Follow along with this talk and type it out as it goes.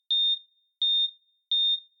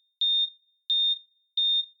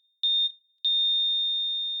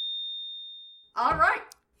All right.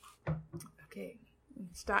 Okay.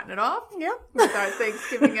 Starting it off. Yep. With our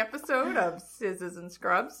Thanksgiving episode of Scissors and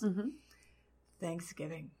Scrubs. Mm-hmm.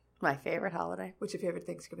 Thanksgiving. My favorite holiday. What's your favorite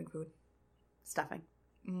Thanksgiving food? Stuffing.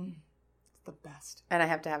 It's the best. And I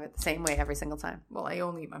have to have it the same way every single time. Well, I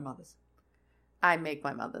only eat my mother's. I make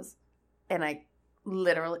my mother's. And I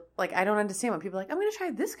literally, like, I don't understand when people are like, I'm going to try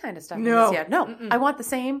this kind of stuffing No. this year. No. Mm-mm. I want the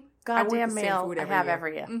same I want goddamn the same meal food I every have year.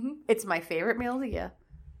 every year. Mm-hmm. It's my favorite meal of the year.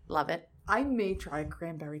 Love it. I may try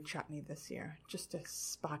cranberry chutney this year just to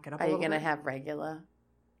spark it up Are a you little going to bit. have regular?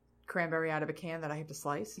 Cranberry out of a can that I have to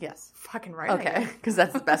slice? Yes. Fucking right. Okay. Because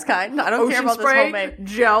that's the best kind. I don't care Ocean about spray, this homemade.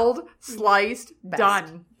 gelled, sliced, Best.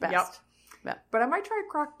 done. Best. Yep. Yeah. But I might try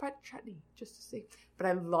crock pot chutney just to see. But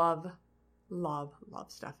I love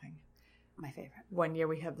stuffing. My favorite. One year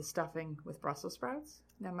we had the stuffing with Brussels sprouts.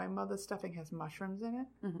 Now my mother's stuffing has mushrooms in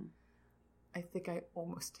it. Mm-hmm. I think I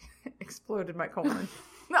almost exploded my colon.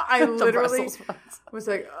 I The literally Brussels sprouts. was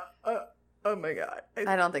like, oh my God.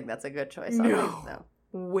 I don't think that's a good choice. No.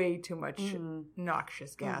 Way too much Mm.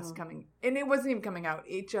 noxious gas coming. And it wasn't even coming out.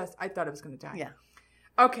 I thought it was going to die. Yeah.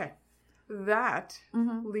 Okay. That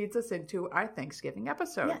Mm-hmm. leads us into our Thanksgiving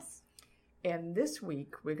episode. Yes. And this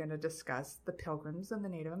week, we're going to discuss the Pilgrims and the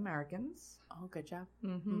Native Americans. Oh, good job.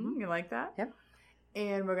 Mm-hmm. You like that? Yep.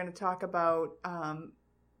 And we're going to talk about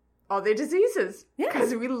all their diseases. Yeah.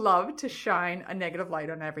 Because we love to shine a negative light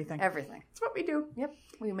on everything. Everything. That's what we do. Yep.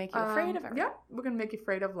 We make you afraid of everything. Yeah. We're going to make you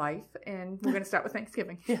afraid of life. And we're going to start with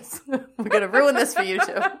Thanksgiving. Yes. We're going to ruin this for you,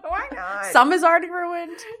 too. Why not? Some is already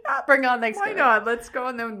ruined. Bring on Thanksgiving. Why not? Let's go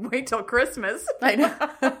and then wait till Christmas. I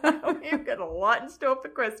know. We've got a lot in store for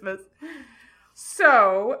Christmas.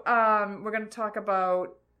 So, we're going to talk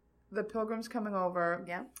about the Pilgrims coming over.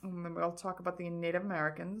 Yeah. And then we'll talk about the Native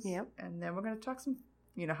Americans. Yep. And then we're going to talk some,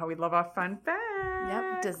 you know how we love our fun facts.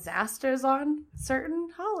 Yep. Disasters on certain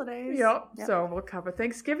holidays. Yep. So we'll cover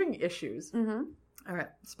Thanksgiving issues. Mm-hmm. All right.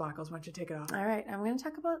 Sparkles, why don't you take it off? All right. I'm going to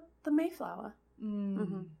talk about the Mayflower. Mm.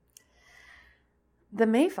 Mm-hmm. The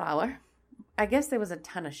Mayflower. I guess there was a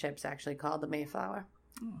ton of ships actually called the Mayflower.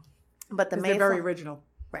 Oh. But the 'Cause they're Mayflower. very original.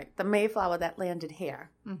 Right. The Mayflower that landed here.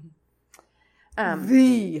 Mm-hmm.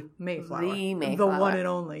 The Mayflower. The Mayflower. The one and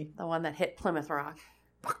only. The one that hit Plymouth Rock.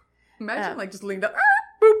 Imagine like just leaned up.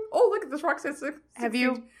 Boop. Oh, look at this rock. Have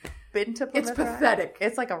you been to Plymouth It's Rock? pathetic.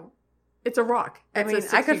 It's like a... It's a rock. I mean,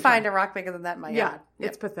 I could find a rock bigger than that in my Yeah, yard.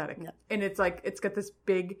 it's pathetic. Yep. And it's like, it's got this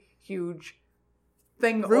big, huge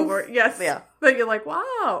thing Roof? over it. Yes. Yeah. That you're like, wow.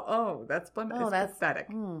 Oh, that's Plymouth. Oh, It's that's pathetic.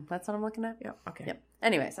 That's what I'm looking at? Yeah. Okay. Yep.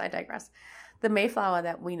 Anyways, I digress. The Mayflower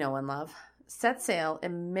that we know and love set sail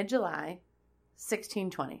in mid-July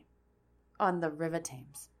 1620 on the River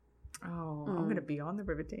Thames. Oh, I'm going to be on the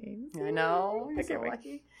River Thames. I know. You're so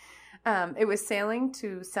lucky. It was sailing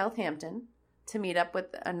to Southampton to meet up with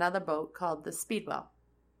another boat called the Speedwell.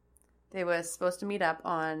 They were supposed to meet up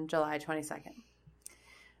on July 22nd.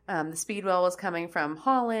 The Speedwell was coming from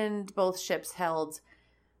Holland. Both ships held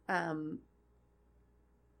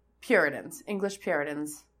Puritans, English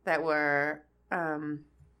Puritans that were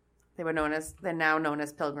they're now known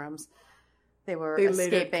as Pilgrims. They later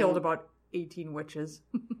escaping. killed about 18 witches.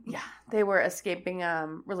 Yeah, they were escaping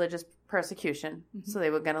religious persecution. So they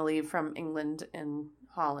were going to leave from England and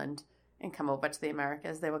Holland and come over to the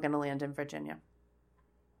Americas. They were going to land in Virginia.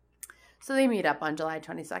 So they meet up on July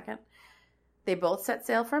 22nd. They both set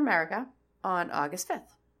sail for America on August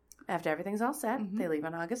 5th. After everything's all set, they leave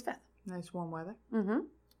on August 5th. Nice warm weather. Mm-hmm.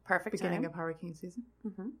 Perfect Beginning time. of hurricane season.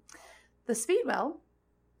 Mm-hmm. The Speedwell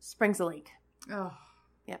springs a leak. Oh.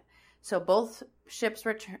 Yeah. So both ships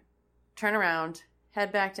turn around,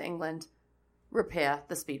 head back to England, repair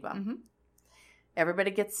the Speedwell. Mm-hmm.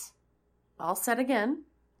 Everybody gets all set again.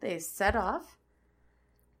 They set off.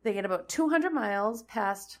 They get about 200 miles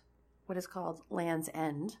past what is called Land's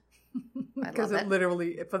End. Because it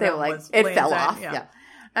literally, for They them, were like, was it Land's fell End. off. Yeah.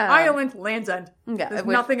 Ireland, Land's End. Yeah, There's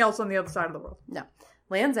nothing else on the other side of the world. No.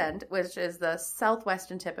 Land's End, which is the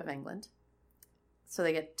southwestern tip of England. So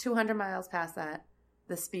they get 200 miles past that.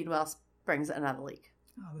 The Speedwell springs another leak.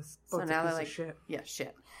 Oh, this So boat's now a they're piece like, of shit. yeah,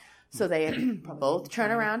 shit. So they both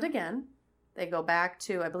turn around again. They go back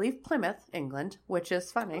to, I believe, Plymouth, England, which is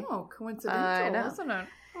funny. Oh, coincidental, I know. isn't it?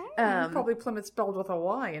 Probably Plymouth spelled with a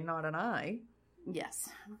Y and not an I. Yes.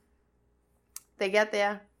 They get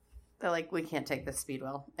there. They're like, we can't take this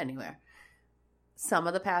Speedwell anywhere. Some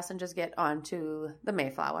of the passengers get onto the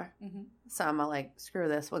Mayflower. Mm-hmm. Some are like, screw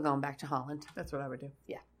this, we're going back to Holland. That's what I would do.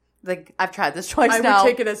 Yeah. Like, I've tried this twice I now. would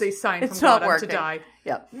take it as a sign It's from not God I'm to working. die.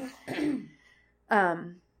 Yep.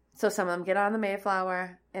 So some of them get on the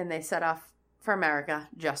Mayflower and they set off for America,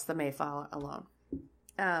 just the Mayflower alone.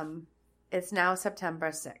 It's now September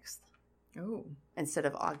 6th. Oh. instead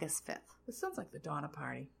of August 5th. This sounds like the Donna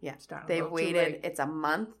party. Yeah. Starting a They little too waited. late. It's a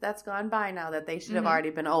month that's gone by now that they should have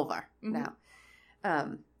already been over now.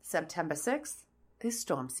 September 6th is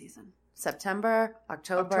storm season. September,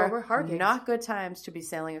 October, hurricanes. Not good times to be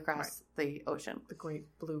sailing across the ocean. The great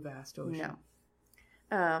blue vast ocean.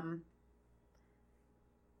 No.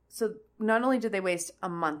 So not only did they waste a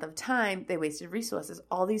month of time, they wasted resources.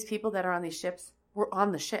 All these people that are on these ships were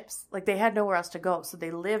on the ships. Like, they had nowhere else to go. So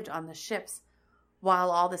they lived on the ships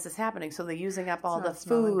while all this is happening. So they're using up all the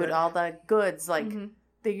food, all the goods. Like,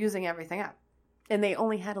 they're using everything up. And they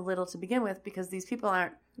only had a little to begin with because these people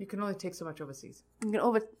aren't... You can only take so much overseas. You can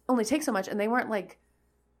only take so much. And they weren't like...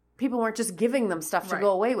 People weren't just giving them stuff to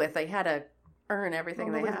go away with. They had to earn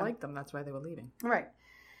everything they had. Nobody liked them. That's why they were leaving. Right.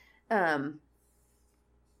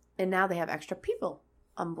 And now they have extra people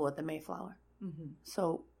on board the Mayflower.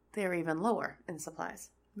 So they're even lower in supplies.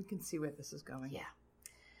 We can see where this is going. Yeah.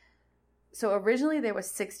 So originally there were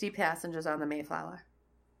 60 passengers on the Mayflower.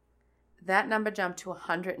 That number jumped to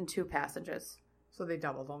 102 passengers. So they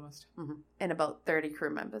doubled almost. And about 30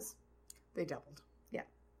 crew members. They doubled. Yeah.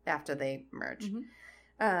 After they merged.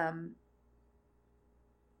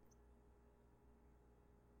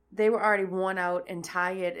 They were already worn out and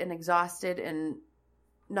tired and exhausted and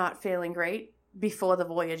not feeling great before the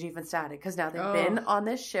voyage even started. Because now they've been on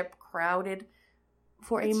this ship crowded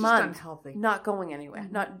for a month. Unhealthy. Not going anywhere.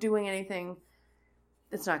 Not doing anything.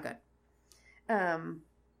 It's not good.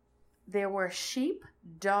 There were sheep,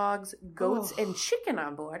 dogs, goats, and chicken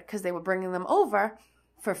on board because they were bringing them over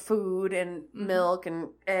for food and milk and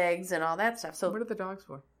eggs and all that stuff. So what are the dogs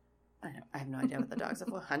for? I have no idea what the dogs are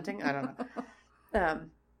for. Hunting? I don't know.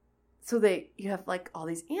 So you have like all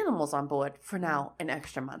these animals on board for now an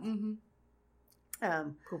extra month.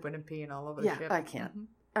 Pooping and peeing all over the ship. Yeah, I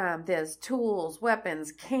can't. There's tools,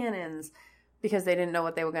 weapons, cannons, because they didn't know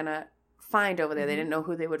what they were going to find over there. They didn't know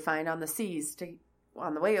who they would find on the seas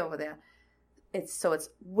on the way over there. It's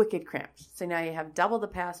wicked cramped. So now you have double the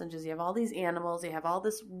passengers. You have all these animals. You have all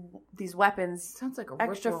these weapons. Sounds like a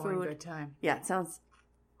extra food. Good time. Yeah, it sounds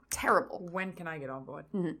terrible. When can I get on board?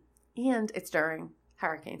 And it's during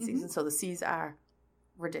hurricane season, so the seas are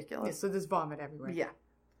ridiculous. Yeah, so there's vomit everywhere. Yeah.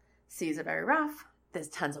 Seas are very rough. There's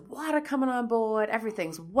tons of water coming on board.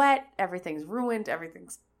 Everything's wet. Everything's ruined.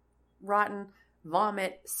 Everything's rotten.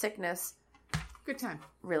 Vomit, sickness. Good time.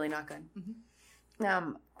 Really not good.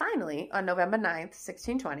 Finally, on November 9th,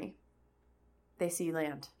 1620, they see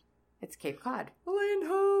land. It's Cape Cod. Land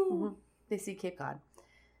ho! They see Cape Cod.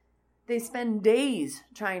 They spend days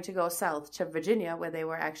trying to go south to Virginia, where they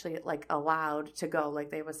were actually like allowed to go.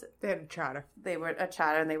 Like they had a charter. They were a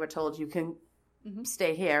charter, and they were told you can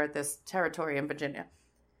stay here at this territory in Virginia.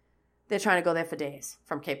 They're trying to go there for days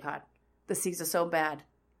from Cape Cod. The seas are so bad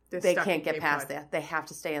they can't get past there. They have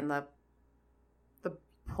to stay in the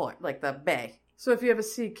port, like the bay. So if you ever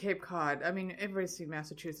see Cape Cod, I mean, everybody's seen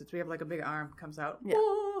Massachusetts. We have like a big arm comes out. Yeah.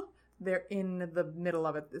 Oh, they're in the middle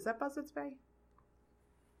of it. Is that Buzzards Bay?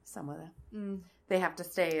 Somewhere there. They have to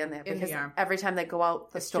stay in there because arm. every time they go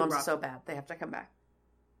out, the storms are so bad. They have to come back.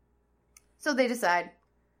 So they decide,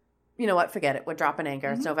 you know what, forget it. We're dropping anchor.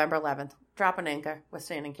 It's November 11th. Dropping anchor. We're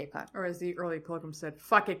staying in Cape Cod. Or as the early pilgrims said,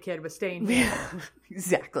 fuck it, kid. We're staying here. Yeah,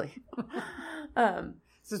 exactly.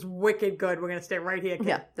 This is wicked good. We're going to stay right here, kid.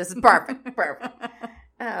 Yeah, this is perfect. Perfect.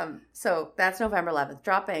 So that's November 11th.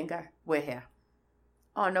 Drop anchor. We're here.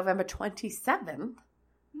 On November 27th,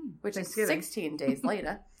 which is 16 days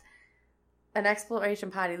later, an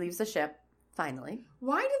exploration party leaves the ship, finally.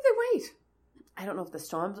 Why did they wait? I don't know if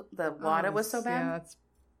the water was so bad. Yeah, that's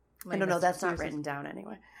I don't know. That's not written down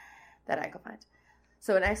anywhere that I could find.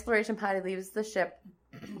 So an exploration party leaves the ship.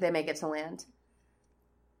 They make it to land.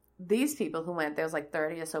 These people who went, there was like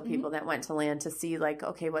 30 or so people that went to land to see like,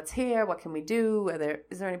 okay, what's here? What can we do?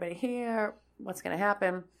 Is there anybody here? What's going to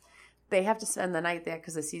happen? They have to spend the night there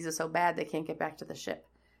because the seas are so bad they can't get back to the ship.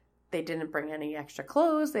 They didn't bring any extra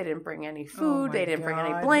clothes. They didn't bring any food. They didn't bring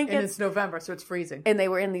any blankets. And it's November, so it's freezing. And they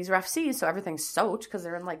were in these rough seas, so everything's soaked because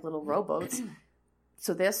they're in like little rowboats.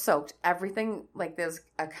 So they're soaked. Everything, like there's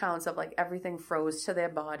accounts of like everything froze to their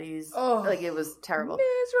bodies. Oh, like it was terrible.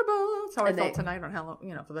 Miserable. That's how I felt tonight on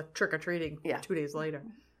Halloween, for the trick-or-treating 2 days later.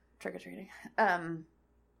 Trick-or-treating.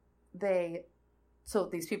 So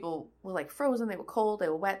these people were like frozen. They were cold. They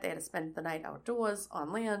were wet. They had to spend the night outdoors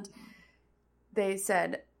on land. They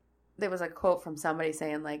said, there was a quote from somebody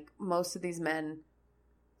saying like, a lot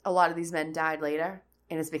of these men died later,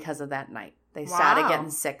 and it's because of that night. They started getting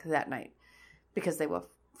sick that night because they were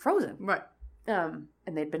frozen. Right. And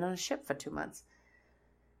they'd been on a ship for 2 months.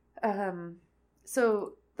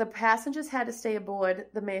 So the passengers had to stay aboard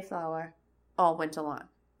the Mayflower all winter long.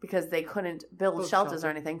 because they couldn't build shelters or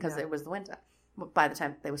anything because it was the winter. By the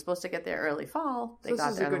time they were supposed to get there early fall, they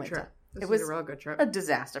got there in the winter. Trip. It was a real good trip. A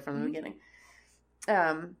disaster from the beginning.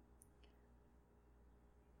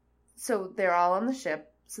 So they're all on the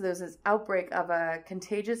ship. So there's this outbreak of a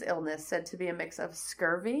contagious illness said to be a mix of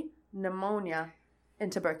scurvy, pneumonia,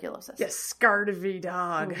 and tuberculosis. Yes, scurvy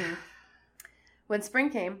dog. Mm-hmm. When spring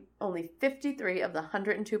came, only 53 of the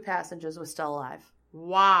 102 passengers were still alive.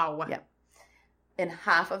 Wow. Yep. And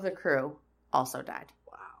half of the crew also died.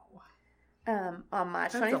 Wow. On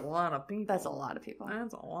March 20th. That's a lot of people. That's a lot of people.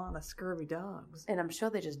 That's a lot of scurvy dogs. And I'm sure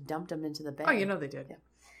they just dumped them into the bay. Oh, you know they did. Yeah.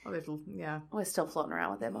 Oh, yeah. We're still floating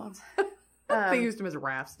around with their bones. They used them as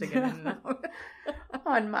rafts to get in and out.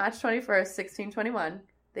 On March 21st, 1621,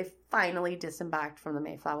 they finally disembarked from the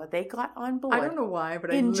Mayflower. They got on board. I don't know why, but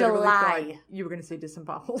in I literally July. thought you were going to say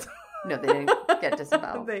disemboweled. No, they didn't get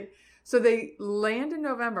disemboweled. So they land in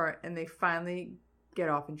November and they finally get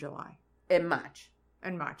off in July. In March.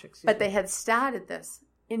 In March, excuse me. But they had started this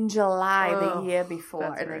in July the year before,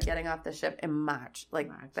 and they're right. getting off the ship in March.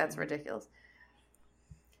 That's ridiculous.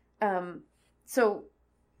 So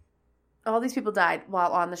all these people died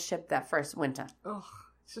while on the ship that first winter. Oh,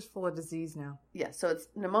 it's just full of disease now. Yeah, so it's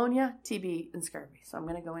pneumonia, TB, and scurvy. So I'm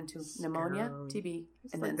going to go into pneumonia, TB,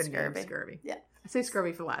 and then scurvy. Yeah. I say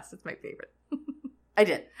scurvy for last. It's my favorite. I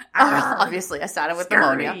did. Obviously, I started with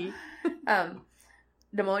pneumonia.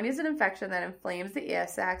 Pneumonia is an infection that inflames the air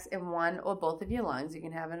sacs in one or both of your lungs. You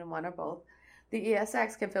can have it in one or both. The air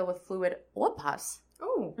sacs can fill with fluid or pus.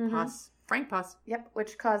 Oh, pus. Frank pus. Yep,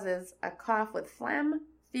 which causes a cough with phlegm,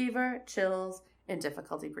 fever, chills, and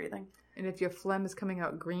difficulty breathing. And if your phlegm is coming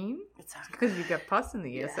out green, it's because you got pus in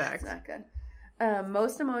the ear sacs. It's not good.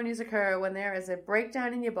 Most pneumonias occur when there is a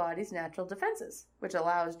breakdown in your body's natural defenses, which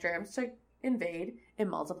allows germs to invade and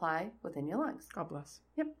multiply within your lungs. God bless.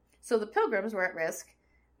 Yep. So the Pilgrims were at risk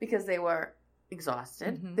because they were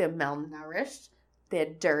exhausted, they're malnourished,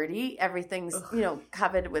 they're dirty, everything's,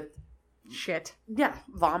 covered with shit. Yeah,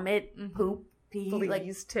 vomit, poop, pee,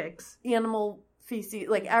 fleas, ticks, animal feces,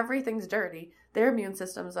 everything's dirty. Their immune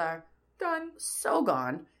systems are done. So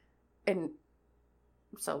gone. And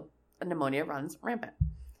so pneumonia runs rampant.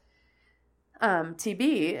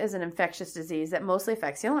 TB is an infectious disease that mostly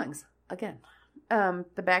affects your lungs. Again,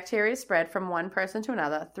 the bacteria spread from one person to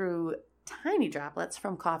another through tiny droplets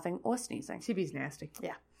from coughing or sneezing. TB's nasty.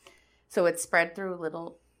 Yeah. So it's spread through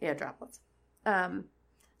little air droplets.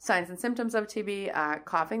 Signs and symptoms of TB are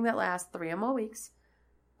coughing that lasts 3 or more weeks,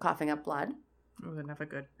 coughing up blood. Oh, they're never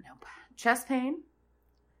good. Nope. Chest pain,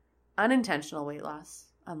 unintentional weight loss,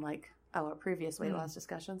 unlike our previous weight loss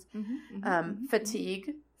discussions.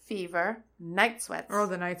 Fatigue, fever, night sweats. Oh,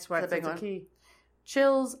 the night sweats. That's a key.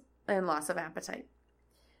 Chills, and loss of appetite.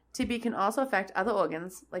 TB can also affect other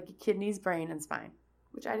organs like your kidneys, brain, and spine,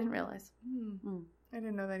 which I didn't realize. I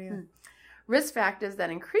didn't know that either. Risk factors that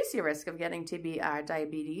increase your risk of getting TB are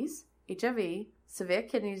diabetes, HIV, severe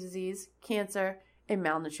kidney disease, cancer, and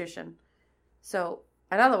malnutrition. So,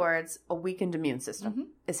 in other words, a weakened immune system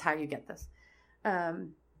is how you get this.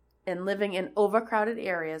 And living in overcrowded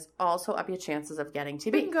areas also up your chances of getting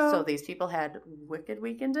TB. Bingo. So these people had wicked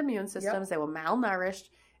weakened immune systems. Yep. They were malnourished,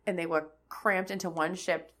 and they were cramped into one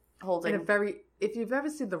ship holding... If you've ever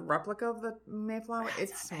seen the replica of the Mayflower,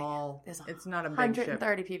 it's small. It's not a big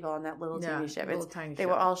 130 people on that little teeny ship. They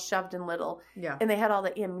were all shoved in little. Yeah. And they had all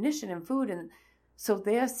the ammunition and food, and so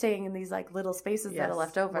they're staying in these little spaces that are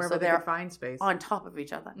left over. Wherever so they can find space. On top of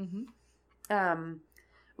each other.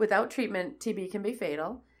 Without treatment, TB can be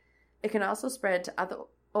fatal. It can also spread to other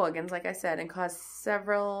organs, like I said, and cause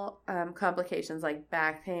several complications like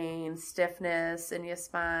back pain, stiffness in your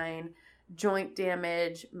spine, joint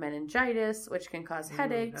damage, meningitis, which can cause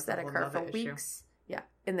headaches that occur for weeks. Yeah,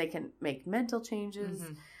 and they can make mental changes,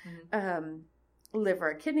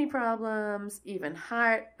 liver, kidney problems, even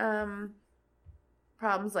heart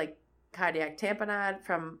problems like cardiac tamponade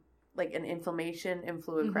from an inflammation and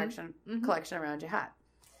fluid collection around your heart.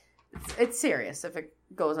 It's serious if it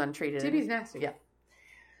goes untreated. TB's nasty. Yeah.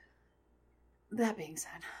 That being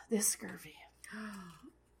said, there's scurvy.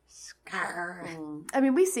 I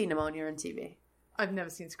mean, we see pneumonia in TB. I've never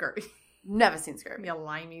seen scurvy. Never seen scurvy. Yeah,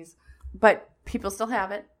 limeys. But people still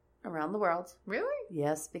have it around the world. Really?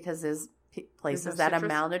 Yes, because there's places that are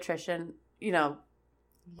malnutrition,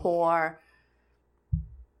 poor,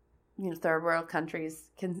 third world countries,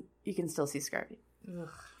 you can still see scurvy. Ugh.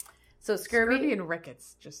 So scurvy and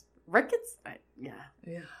rickets, just... Rickets? Yeah.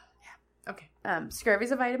 Okay. Scurvy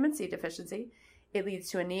is a vitamin C deficiency. It leads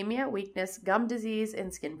to anemia, weakness, gum disease,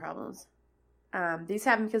 and skin problems. These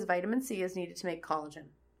happen because vitamin C is needed to make collagen.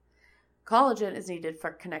 Collagen is needed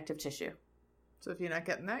for connective tissue. So if you're not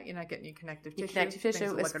getting that, you're not getting your connective tissue. Your connective tissue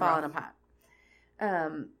Things are is looking falling rough.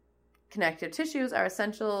 apart. Connective tissues are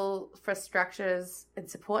essential for structures and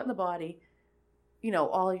supporting the body. You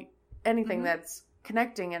know, anything that's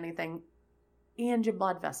connecting anything, and your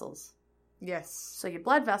blood vessels. Yes. So your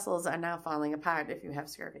blood vessels are now falling apart if you have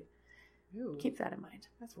scurvy. Ooh, Keep that in mind.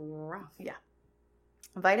 that's rough. Yeah.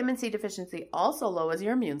 Vitamin C deficiency also lowers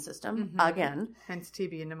your immune system, again. Hence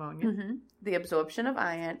TB and pneumonia. The absorption of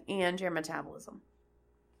iron, and your metabolism.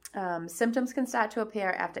 Symptoms can start to appear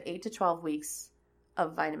after 8 to 12 weeks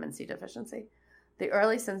of vitamin C deficiency. The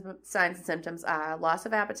early signs and symptoms are loss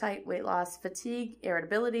of appetite, weight loss, fatigue,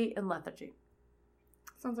 irritability, and lethargy.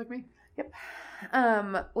 Sounds like me. Yep.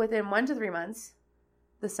 Within 1 to 3 months,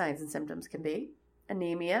 the signs and symptoms can be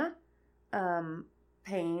anemia,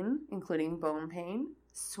 pain, including bone pain,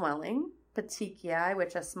 swelling, petechiae,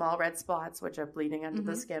 which are small red spots which are bleeding under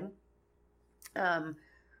the skin,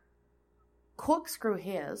 corkscrew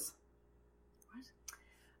hairs.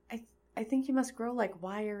 What? I think you must grow like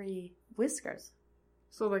wiry whiskers.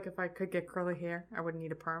 So, like, if I could get curly hair, I wouldn't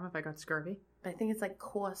need a perm if I got scurvy? I think it's like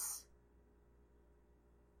coarse.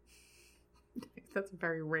 That's a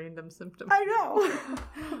very random symptom. I know.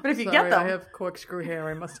 But if you Sorry, get them. I have corkscrew hair.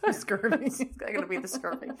 I must have scurvy. It's going to be the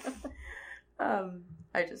scurvy.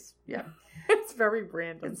 It's very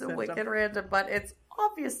random. It's a wicked random, but it's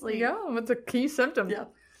obviously. Yeah, it's a key symptom. Yeah.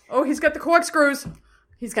 Oh, he's got the corkscrews.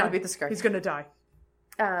 He's going to be the scurvy. He's going to die.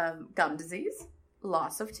 Gum disease,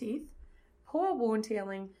 loss of teeth, poor wound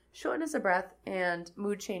healing, shortness of breath, and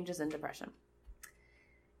mood changes and depression.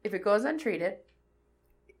 If it goes untreated,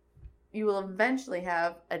 you will eventually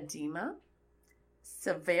have edema,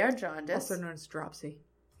 severe jaundice. Also known as dropsy.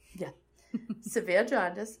 Yeah. Severe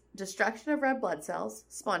jaundice, destruction of red blood cells,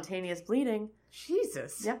 spontaneous bleeding.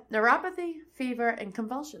 Jesus. Yep. Neuropathy, fever, and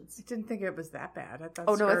convulsions. I didn't think it was that bad. I thought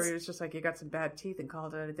Oh, no, scurvy was just like you got some bad teeth and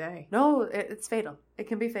called it a day. No, it's fatal. It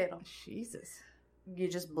can be fatal. Jesus. You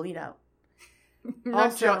just bleed out. You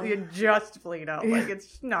just bleed out. Like,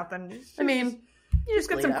 it's nothing. It's I mean, you just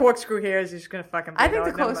got bleed some out. corkscrew hairs. You're just going to fucking bleed I think out.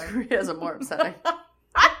 the corkscrew hairs are more upsetting.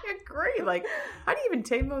 I agree. Like, how do you even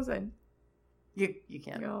tame those in? You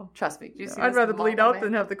can't. No. Trust me. Do you see I'd this rather mole bleed on out my-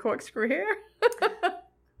 than have the corkscrew hair.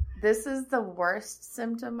 This is the worst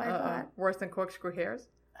symptom I thought. Worse than corkscrew hairs?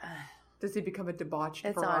 Does he become a debauched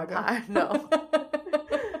It's on virago? par. No.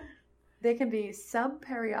 There can be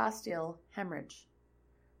subperiosteal hemorrhage,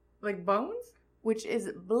 Like bones? which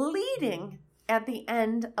is bleeding at the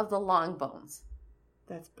end of the long bones.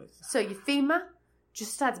 That's bizarre. So your femur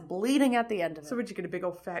just starts bleeding at the end of it. So would you get a big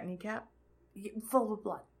old fat kneecap? Full with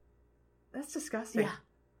blood. That's disgusting. Yeah.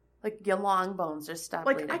 Like your long bones just stop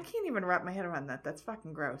Like, bleeding. I can't even wrap my head around that. That's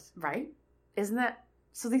fucking gross. Right? Isn't that...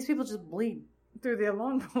 So these people just bleed. Through their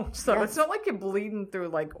long bones. So Yes. it's not like you're bleeding through,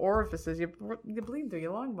 like, orifices. You're bleeding through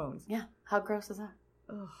your long bones. Yeah. How gross is that?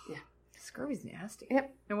 Ugh. Yeah. Scurvy's nasty.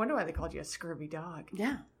 Yep. No wonder why they called you a scurvy dog.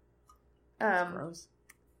 Yeah. That's gross.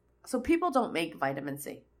 So people don't make vitamin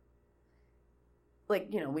C. Like,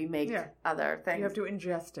 we make other things. You have to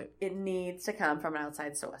ingest it. It needs to come from an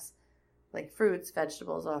outside source. Like fruits,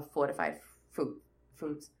 vegetables, or fortified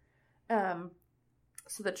foods.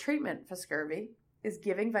 So the treatment for scurvy is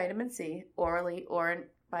giving vitamin C orally or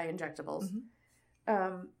by injectables.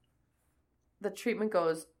 The treatment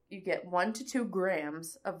goes, you get 1 to 2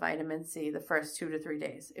 grams of vitamin C the first 2 to 3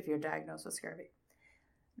 days if you're diagnosed with scurvy.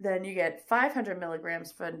 Then you get 500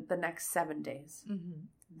 milligrams for the next 7 days.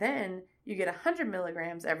 Then you get 100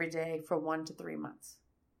 milligrams every day for 1 to 3 months.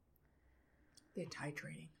 They're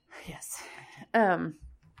titrating. Yes.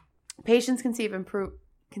 Patients can see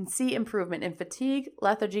improvement in fatigue,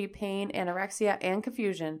 lethargy, pain, anorexia, and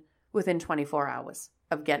confusion within 24 hours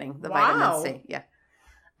of getting the vitamin C. Yeah.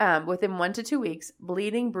 Within 1 to 2 weeks,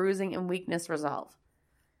 bleeding, bruising, and weakness resolve.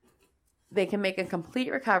 They can make a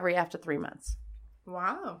complete recovery after 3 months.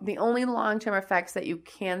 Wow. The only long-term effects that you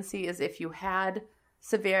can see is if you had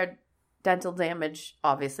severe dental damage.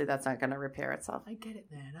 Obviously, that's not going to repair itself. I get it,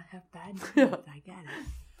 man. I have bad teeth. I get it.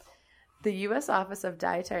 The U.S. Office of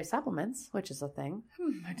Dietary Supplements, which is a thing,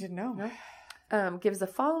 I didn't know. gives the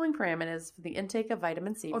following parameters for the intake of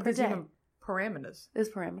vitamin C per there's day. even parameters. There's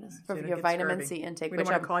parameters So for you don't your get vitamin scurvy. C intake. We which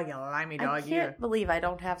don't want to call you a limey dog I can't believe I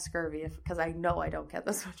don't have scurvy because I know I don't get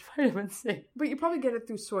this much vitamin C. But you probably get it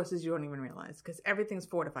through sources you don't even realize because everything's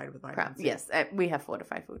fortified with vitamin C. Yes, we have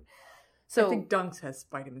fortified food. So I think Dunks has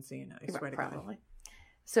vitamin C in it. I swear to God. probably.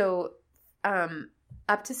 So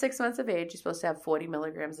up to 6 months of age, you're supposed to have 40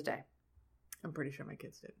 milligrams a day. I'm pretty sure my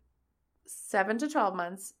kids did. 7 to 12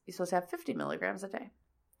 months, you're supposed to have 50 milligrams a day.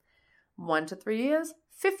 1 to 3 years,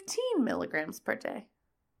 15 milligrams per day.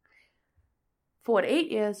 4 to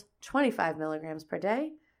 8 years, 25 milligrams per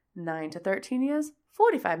day. 9 to 13 years,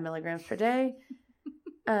 45 milligrams per day.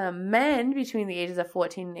 Men between the ages of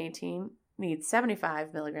 14 and 18 need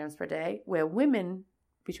 75 milligrams per day, where women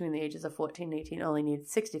between the ages of 14 and 18 only need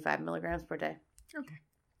 65 milligrams per day. Okay.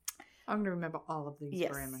 I'm going to remember all of these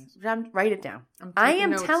parameters. Write it down. I am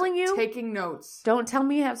notes, telling you. Taking notes. Don't tell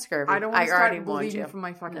me you have scurvy. I don't want to start bleeding from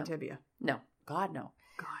my fucking tibia. No. God, no.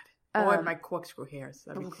 God. Or my corkscrew hairs.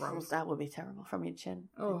 That'd be gross. That would be terrible from your chin.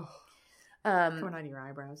 Oh. Coming out of your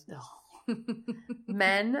eyebrows. Oh.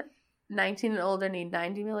 Men 19 and older need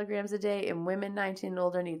 90 milligrams a day, and women 19 and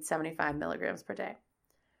older need 75 milligrams per day.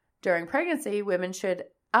 During pregnancy, women should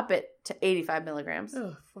up it to 85 milligrams.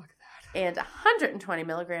 Oh, fuck that. And 120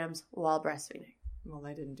 milligrams while breastfeeding. Well,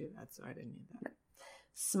 I didn't do that, so I didn't need that. No.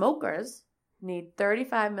 Smokers need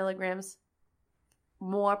 35 milligrams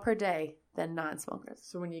more per day than non-smokers.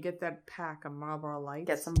 So when you get that pack of Marlboro Lights,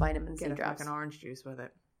 get some vitamin C get drops. Get an orange juice with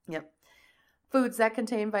it. Yep. Foods that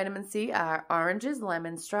contain vitamin C are oranges,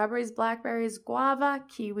 lemons, strawberries, blackberries, guava,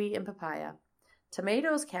 kiwi, and papaya.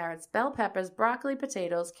 Tomatoes, carrots, bell peppers, broccoli,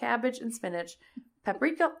 potatoes, cabbage, and spinach,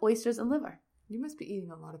 paprika, oysters, and liver. You must be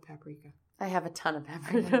eating a lot of paprika. I have a ton of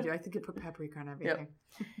paprika. I think you put paprika on everything.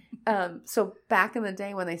 Yep. So back in the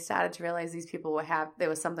day when they started to realize these people there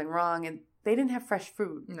was something wrong, and they didn't have fresh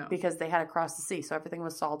food because they had to cross the sea, so everything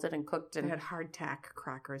was salted and cooked. And they had hardtack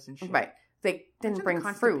crackers and shit. Right. They didn't bring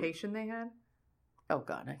the fruit. Constipation they had. Oh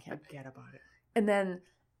God, I can't forget about it. And then,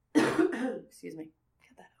 excuse me,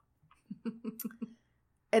 get that out.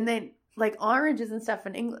 And then, like oranges and stuff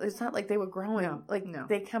in England, it's not like they were growing.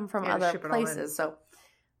 They come from other places, so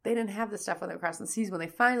they didn't have the stuff when they were crossing the seas. When they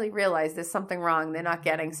finally realized there's something wrong, they're not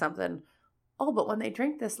getting something. Oh, but when they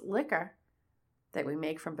drink this liquor that we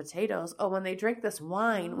make from potatoes, or when they drink this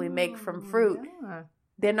wine we make from fruit,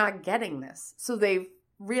 they're not getting this. So they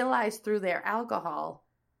realized through their alcohol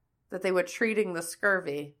that they were treating the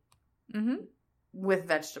scurvy with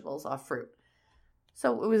vegetables or fruit.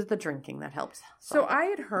 So it was the drinking that helped. So I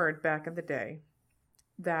had heard back in the day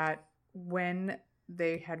that when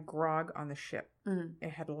they had grog on the ship,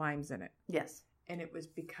 it had limes in it. Yes. And it was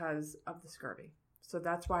because of the scurvy. So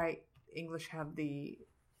that's why English have the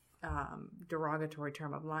derogatory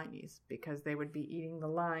term of limeys, because they would be eating the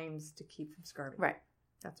limes to keep from scurvy. Right.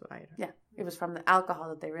 That's what I had heard. Yeah. It was from the alcohol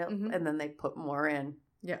that they realized, and then they put more in.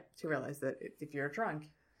 Yeah, to realize that if you're drunk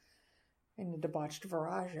in a debauched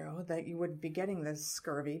virago, that you wouldn't be getting this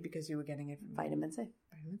scurvy because you were getting it from vitamin C.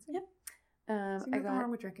 Vitamin C. Yep. I got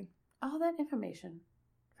wrong with drinking. All that information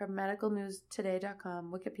from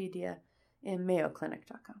medicalnewstoday.com, Wikipedia, and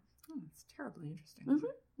mayoclinic.com. Oh, it's terribly interesting.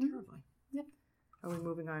 Mm-hmm. Terribly. Yep. Are we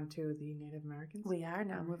moving on to the Native Americans? We are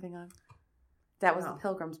now moving on. That was the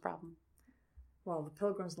Pilgrims' problem. Well, the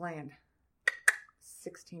Pilgrims land,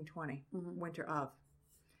 1620, winter of.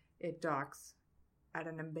 It docks at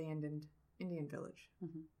an abandoned Indian village.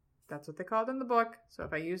 That's what they called in the book. So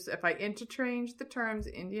if I interchange the terms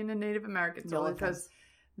Indian and Native American, it's only because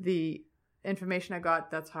the information I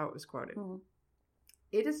got, that's how it was quoted.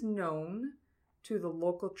 It is known to the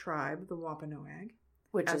local tribe, the Wampanoag,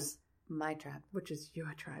 which is my tribe, which is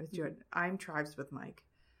your tribe. I'm tribes with Mike,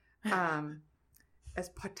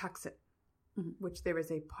 as Pawtuxet, which there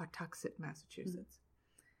is a Pawtuxet, Massachusetts.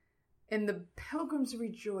 And the Pilgrims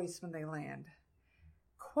rejoice when they land.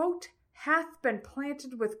 Quote, hath been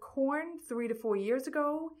planted with corn 3 to 4 years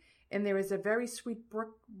ago, and there is a very sweet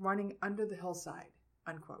brook running under the hillside,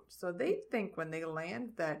 unquote. So they think when they land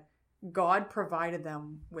that God provided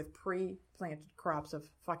them with pre-planted crops of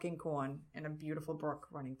fucking corn and a beautiful brook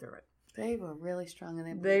running through it. They were really strong in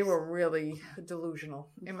their beliefs. They were really delusional.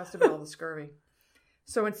 It must have been all the scurvy.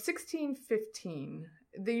 So in 1615,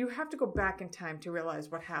 you have to go back in time to realize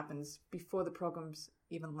what happens before the Pilgrims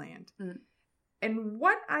even land. And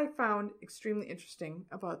what I found extremely interesting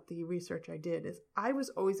about the research I did is I was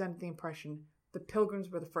always under the impression the Pilgrims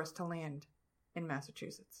were the first to land in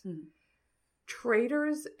Massachusetts.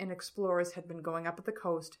 Traders and explorers had been going up at the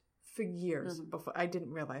coast for years before. I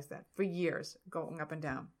didn't realize that. For years, going up and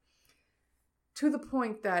down. To the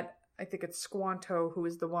point that I think it's Squanto, who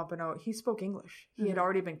is the Wampanoag, he spoke English. He had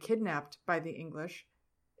already been kidnapped by the English,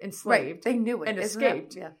 enslaved. Right, they knew it. And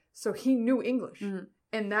escaped. So he knew English.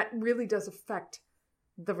 And that really does affect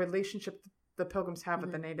the relationship the Pilgrims have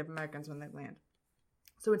with the Native Americans when they land.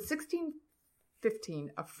 So in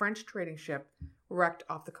 1615, a French trading ship wrecked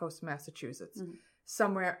off the coast of Massachusetts,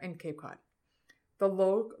 somewhere in Cape Cod. The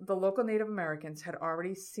local Native Americans had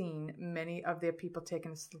already seen many of their people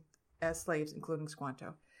taken as slaves, including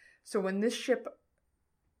Squanto. So when this ship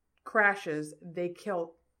crashes, they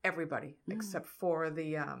kill everybody except for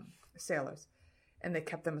the sailors, and they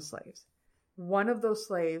kept them as slaves. One of those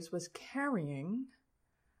slaves was carrying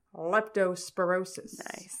leptospirosis.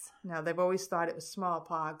 Nice. Now, they've always thought it was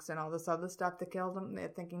smallpox and all this other stuff that killed them. They're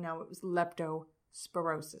thinking now it was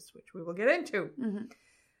leptospirosis, which we will get into. Mm-hmm.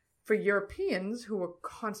 For Europeans who were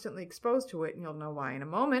constantly exposed to it, and you'll know why in a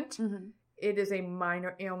moment, it is a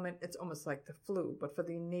minor ailment. It's almost like the flu, but for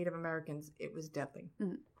the Native Americans, it was deadly.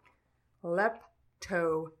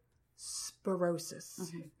 Leptospirosis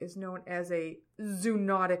is known as a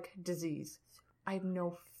zoonotic disease. I have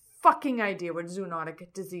no fucking idea what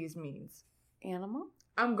zoonotic disease means. Animal?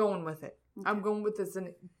 I'm going with it. Okay. I'm going with this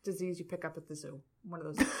disease you pick up at the zoo. One of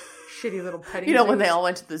those shitty little petting You know, zoos when they all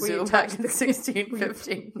went to the where you zoo touch back in the-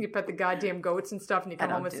 1615. You pet the goddamn goats and stuff and you come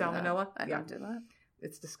home with do that. salmonella. I don't do that.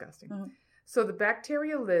 It's disgusting. Mhm. So the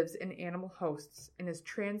bacteria lives in animal hosts and is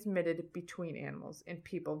transmitted between animals and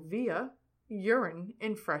people via urine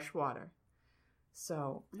in fresh water.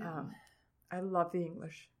 So I love the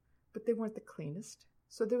English, but they weren't the cleanest.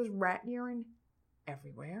 So there was rat urine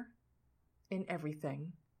everywhere, in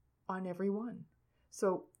everything, on everyone.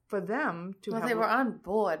 So for them to Well, have... they were on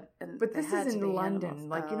board. But this is in London.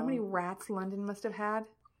 Like, you know how many rats London must have had?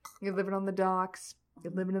 You're living on the docks.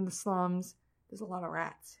 You're living in the slums. There's a lot of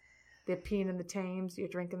rats. They're peeing in the Thames. You're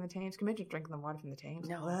drinking the Thames. Can you imagine drinking the water from the Thames?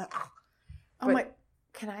 No. But, my...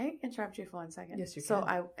 Can I interrupt you for 1 second? Yes, you can. So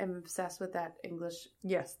I am obsessed with that English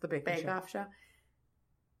yes, the Bake Bake-Off show.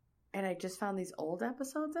 And I just found these old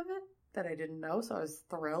episodes of it that I didn't know, so I was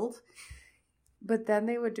thrilled. But then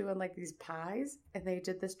they were doing like these pies, and they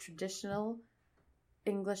did this traditional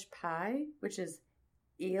English pie, which is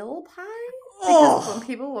eel pie. Because when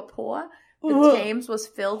people were poor, the Thames was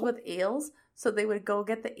filled with eels, so they would go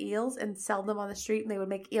get the eels and sell them on the street, and they would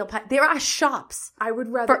make eel pie. There are shops I would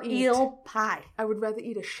rather for eat eel pie. I would rather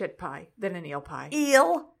eat a shit pie than an eel pie.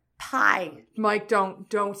 Eel pie. Mike,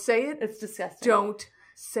 don't say it. It's disgusting. Don't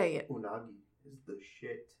say it. Unagi is the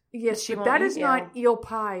shit. Yes, She but won't that eat is not eel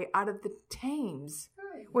pie out of the Thames,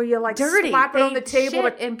 where you like Dirty. slap it on They the table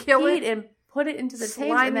shit to and kill peed it and put it into the Thames,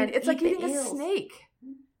 slime and then it. It's like eat eating the a eels. snake.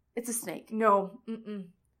 It's a snake. No.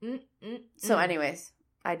 So, anyways,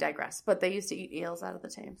 I digress. But they used to eat eels out of the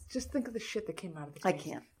Thames. Just think of the shit that came out of the I Thames.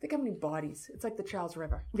 can't. Think how many bodies. It's like the Charles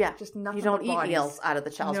River. Yeah, Just nothing. you don't but eat bodies. eels out of the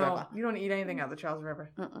Charles no, River. you don't eat anything out of the Charles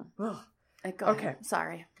River. Ugh. Go Okay. ahead.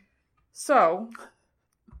 Sorry. So,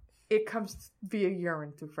 it comes via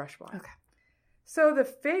urine through fresh water. Okay. So, the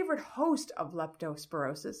favorite host of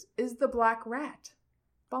leptospirosis is the black rat.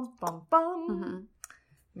 Bum, bum, bum. Mm-hmm.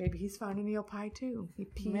 Maybe he's found an eel pie too. He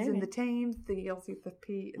pees Maybe. in the Thames. The eels eat the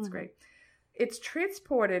pea. It's great. It's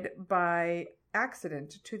transported by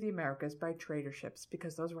accident to the Americas by trader ships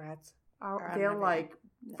because those rats Are on they're everything. like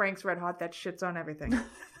Frank's Red Hot. That shit's on everything.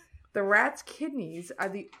 The rat's kidneys are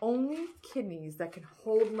the only kidneys that can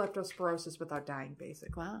hold leptospirosis without dying,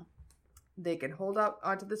 basically. Wow. They can hold up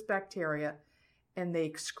onto this bacteria, and they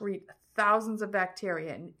excrete thousands of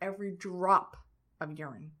bacteria in every drop of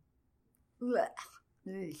urine. Blech.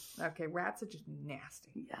 Okay, rats are just nasty.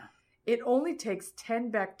 Yeah. It only takes 10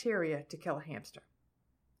 bacteria to kill a hamster.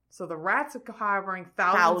 So the rats are harboring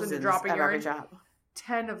thousands in a drop of of every urine. drop.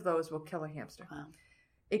 10 of those will kill a hamster. Wow.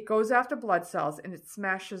 It goes after blood cells and it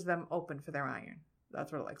smashes them open for their iron.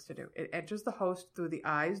 That's what it likes to do. It enters the host through the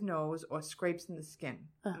eyes, nose, or scrapes in the skin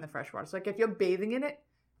in the fresh water. So like if you're bathing in it,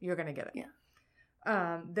 you're going to get it.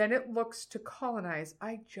 Yeah. Then it looks to colonize.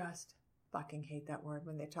 I just fucking hate that word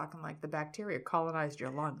when they're talking like the bacteria colonized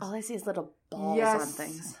your lungs. All I see is little balls Yes, on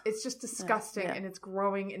things. it's just disgusting, Yeah. and it's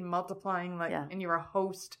growing and multiplying. Like, Yeah. and you're a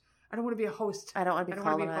host. I don't want to be a host. I don't want to I be don't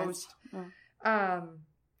want to be a colonized. host. Mm.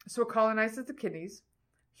 So it colonizes the kidneys.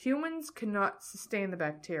 Humans cannot sustain the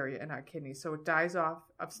bacteria in our kidneys, so it dies off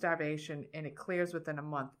of starvation, and it clears within a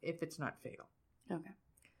month if it's not fatal. Okay.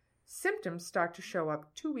 Symptoms start to show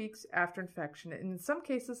up 2 weeks after infection, and in some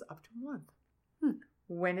cases up to a month.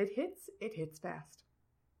 When it hits fast.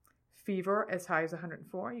 Fever as high as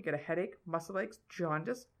 104. You get a headache, muscle aches,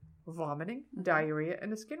 jaundice, vomiting, diarrhea,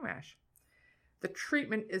 and a skin rash. The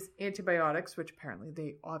treatment is antibiotics, which apparently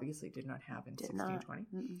they obviously did not have in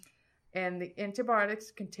 1620. And the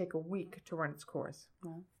antibiotics can take a week to run its course.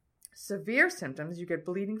 Wow. Severe symptoms, you get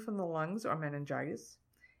bleeding from the lungs or meningitis.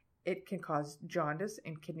 It can cause jaundice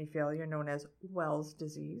and kidney failure, known as Wells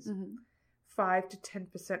disease. 5 to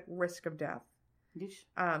 10% risk of death.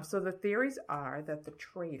 So the theories are that the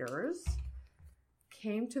traders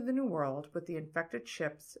came to the New World with the infected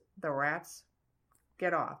ships. The rats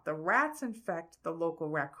get off. The rats infect the local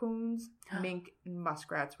raccoons, mink, and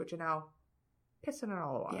muskrats, which are now pissing it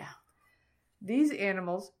all off. Yeah. These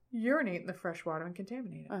animals urinate in the fresh water and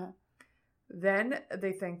contaminate it. Then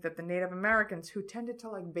they think that the Native Americans, who tended to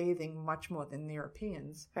like bathing much more than the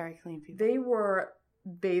Europeans, Very clean people. they were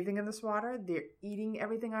bathing in this water. They're eating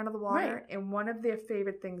everything out of the water. Right. And one of their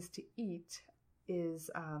favorite things to eat is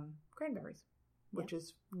cranberries, which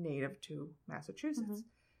is native to Massachusetts. Mhm.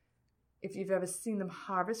 If you've ever seen them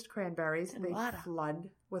harvest cranberries, In they water. flood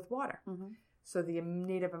with water. Mhm. So the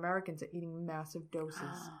Native Americans are eating massive doses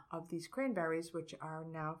Ah. of these cranberries, which are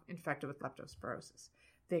now infected with leptospirosis.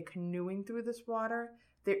 They're canoeing through this water.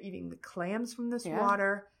 They're eating the clams from this Yeah.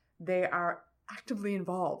 water. They are actively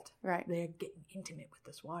involved. Right. They're getting intimate with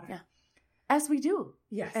this water. Yeah. As we do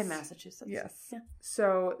Yes. in Massachusetts. Yes. Yeah.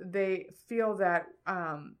 So they feel that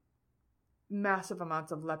massive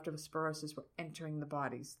amounts of leptospirosis were entering the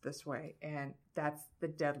bodies this way, and that's the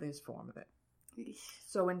deadliest form of it.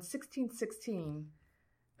 So in 1616,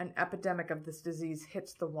 an epidemic of this disease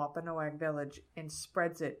hits the Wampanoag village and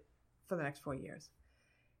spreads it for the next 4 years.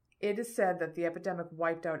 It is said that the epidemic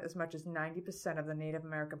wiped out as much as 90% of the Native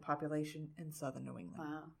American population in southern New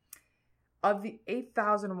England. Wow. Of the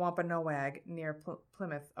 8,000 Wampanoag near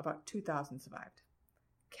Plymouth, about 2,000 survived.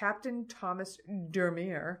 Captain Thomas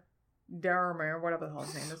Dermere, whatever the hell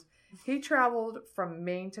his name is, he traveled from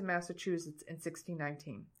Maine to Massachusetts in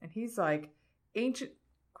 1619. And he's like, ancient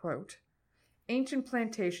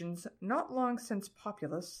plantations, not long since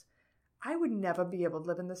populous. I would never be able to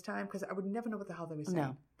live in this time because I would never know what the hell they were saying.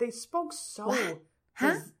 No. They spoke so,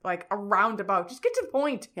 Huh? like, a roundabout. Just get to the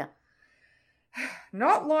point. Yeah.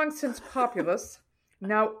 Not long since populous,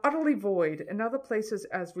 now utterly void, and other places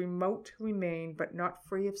as remote remain, but not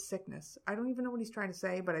free of sickness. I don't even know what he's trying to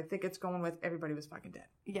say, but I think it's going with everybody was fucking dead.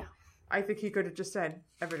 Yeah. I think he could have just said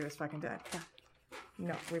everybody was fucking dead. Yeah.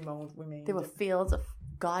 No, remote remained. There were fields of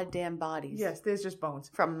goddamn bodies. Yes, there's just bones.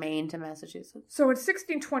 From Maine to Massachusetts. So in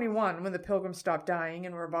 1621, when the pilgrims stopped dying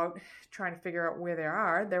and were about trying to figure out where they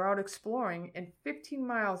are, they're out exploring, and 15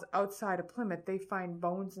 miles outside of Plymouth, they find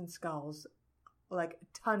bones and skulls, like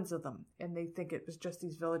tons of them, and they think it was just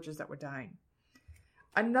these villages that were dying.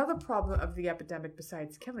 Another problem of the epidemic,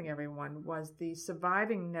 besides killing everyone, was the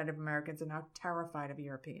surviving Native Americans are now terrified of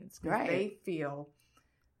Europeans because Right. they feel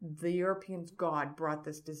the Europeans' God brought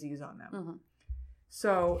this disease on them. Mm-hmm.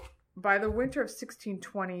 So by the winter of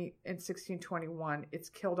 1620 and 1621, it's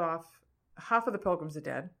killed off. Half of the pilgrims are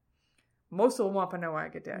dead. Most of the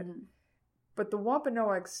Wampanoag are dead. Mm-hmm. But the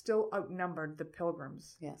Wampanoag still outnumbered the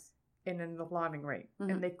pilgrims Yes. in an alarming rate.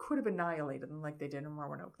 Mhm. And they could have annihilated them like they did in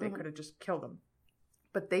Roanoke. They Mhm. could have just killed them.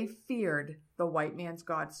 But they feared the white man's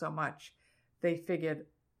God so much, they figured,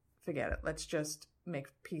 forget it, let's just make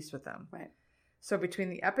peace with them. Right. So between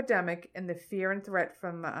the epidemic and the fear and threat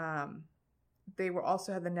from, they were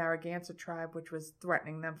also had the Narragansett tribe, which was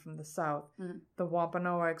threatening them from the south. Mhm. The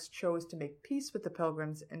Wampanoags chose to make peace with the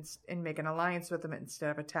Pilgrims and make an alliance with them instead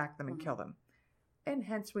of attack them and Mhm. kill them. And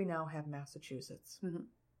hence we now have Massachusetts. Mhm.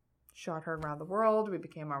 Shot heard around the world. We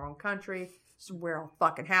became our own country. This is where all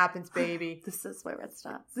fucking happens, baby. This is where it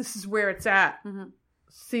stops. This is where it's at. Mm-hmm.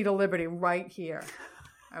 Seat of Liberty right here.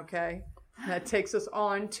 Okay? And that takes us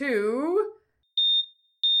on to...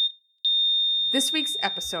 This week's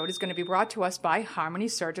episode is going to be brought to us by Harmony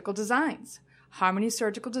Surgical Designs. Harmony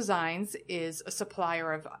Surgical Designs is a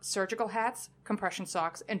supplier of surgical hats, compression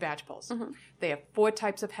socks, and badge pulls. Mhm. They have 4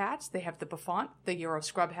 types of hats. They have the Buffon, the Euro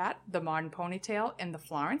scrub hat, the modern ponytail, and the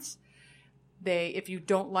Florence. If you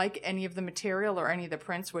don't like any of the material or any of the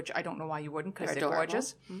prints, which I don't know why you wouldn't because they're adorable.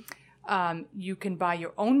 gorgeous, you can buy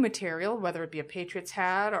your own material, whether it be a Patriots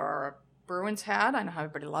hat or a Bruins hat. I know how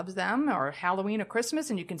everybody loves them, or Halloween or Christmas,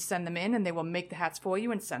 and you can send them in and they will make the hats for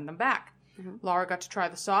you and send them back. Laura got to try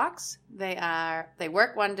the socks. They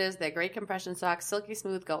work wonders. They're great compression socks, silky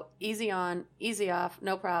smooth, go easy on, easy off,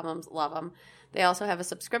 no problems, love them. They also have a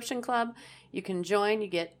subscription club. You can join. You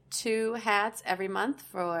get 2 hats every month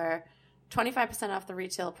for 25% off the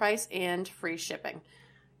retail price and free shipping.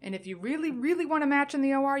 And if you really, really want to match in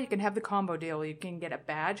the OR, you can have the combo deal. You can get a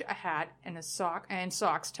badge, a hat, and a sock and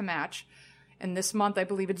socks to match. And this month, I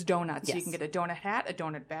believe it's donuts. Yes. You can get a donut hat, a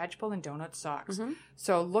donut badge pull, and donut socks. Mm-hmm.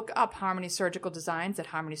 So look up Harmony Surgical Designs at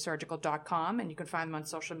harmonysurgical.com, and you can find them on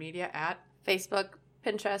social media at... Facebook,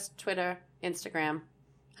 Pinterest, Twitter, Instagram,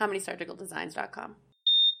 harmonysurgicaldesigns.com.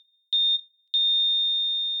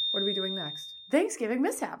 What are we doing next? Thanksgiving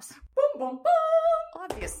mishaps. Boom, boom, boom!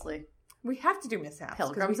 Obviously. We have to do mishaps.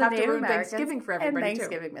 'cause Pilgrims we have and to Native ruin Americans Thanksgiving for and everybody,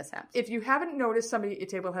 Thanksgiving too. mishaps. If you haven't noticed somebody at your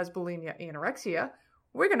table has bulimia, anorexia,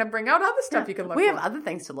 we're going to bring out other stuff you can look We for. have other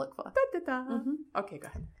things to look for. Da-da-da. Mhm. Okay, go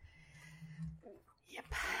ahead.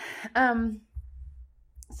 Yep.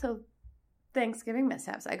 So Thanksgiving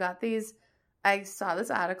mishaps. I got these I saw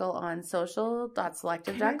this article on Can I just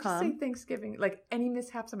social.selective.com. say Thanksgiving? Like, any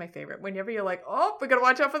mishaps are my favorite. Whenever you're like, oh, we gotta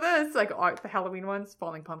watch out for this. Like, the Halloween ones,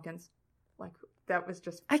 falling pumpkins. Like, that was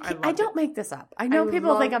just. I don't make this up. I know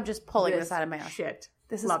people think I'm just pulling this out of my ass. Shit.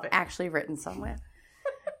 This is Love it. actually written somewhere.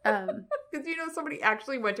 Because somebody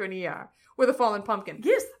actually went to an ER with a fallen pumpkin.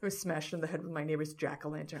 Yes. I was smashed in the head with my neighbor's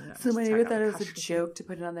jack-o'-lantern. So my neighbor thought it was a joke to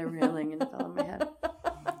put it on their railing and it fell on my head.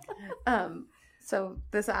 So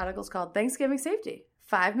this article's called Thanksgiving Safety: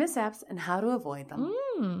 5 Mishaps and How to Avoid Them.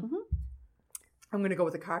 I'm going to go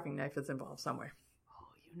with a carving knife that's involved somewhere. Oh,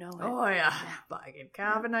 you know it. Oh, yeah. I can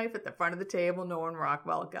carve a knife at the front of the table. Norman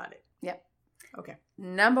Rockwell got it. Yep. Okay.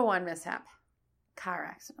 Number 1 mishap: car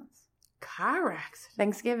accidents. Car accident.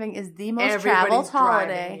 Thanksgiving is the most Everybody's traveled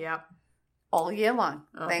holiday driving. Yep. all year long.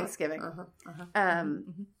 Thanksgiving.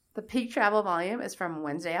 The peak travel volume is from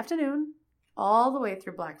Wednesday afternoon all the way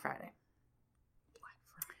through Black Friday.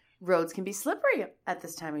 Roads can be slippery at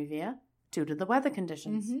this time of year due to the weather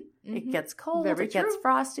conditions. It gets cold, Very it gets true.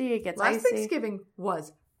 frosty, it gets Last icy. Thanksgiving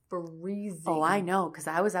was freezing. Oh, I know, because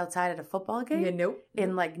I was outside at a football game Yeah, nope.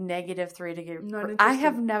 in like -3 degrees. Not I interested.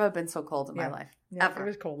 have never been so cold in my Yeah. life. Yeah, Ever. it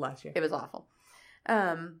was cold last year. It was awful.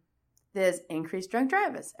 There's increased drunk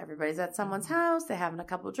drivers. Everybody's at someone's house. They're having a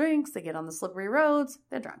couple drinks. They get on the slippery roads.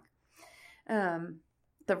 They're drunk.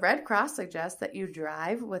 The Red Cross suggests that you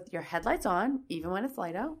drive with your headlights on, even when it's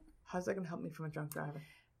light out. How's that going to help me from a drunk driver?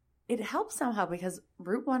 It helps somehow because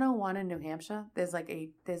Route 101 in New Hampshire, there's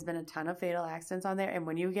been a ton of fatal accidents on there. And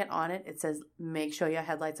when you get on it, it says, make sure your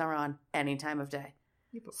headlights are on any time of day.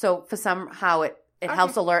 So for somehow it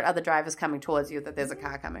helps alert other drivers coming towards you that there's a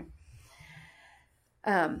car coming.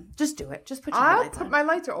 Just do it. Just put your headlights on. My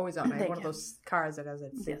lights are always on. I have Thank one of you. those cars that has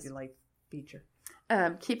a safety Yes. light feature.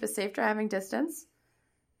 Keep a safe driving distance.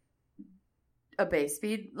 Obey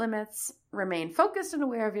speed limits. Remain focused and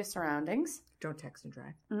aware of your surroundings. Don't text and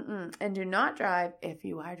drive. And do not drive if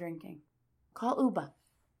you are drinking. Call Uber,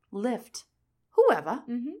 Lyft, whoever.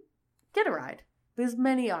 Get a ride. There's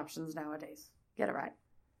many options nowadays. Get a ride.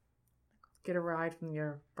 Get a ride from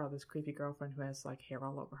your brother's creepy girlfriend who has like hair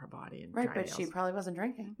all over her body and Right, dry but nails. she probably wasn't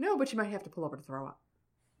drinking. No, but she might have to pull over to throw up.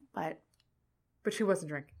 But she wasn't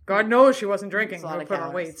drinking. God knows she wasn't drinking. it's a lot We'll of put on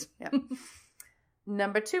calories. weights. Yep.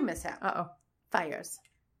 Number 2 mishap. Uh-oh. Fires.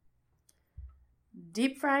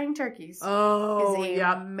 Deep frying turkeys Oh, is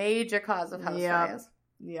a major cause of house fires.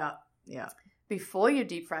 Yeah. Before you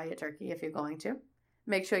deep fry your turkey, if you're going to,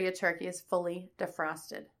 make sure your turkey is fully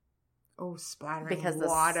defrosted. Oh, splattering Because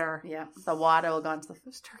water. the water will go into the...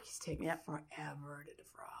 Those turkeys take forever to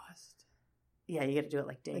defrost. Yeah, you got to do it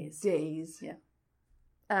like days. Like days.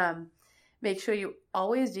 Yeah. Make sure you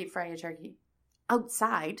always deep fry your turkey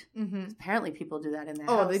outside. Mm-hmm. Apparently people do that in their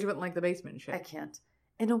Oh, house. they do it in like the basement and shit. I can't.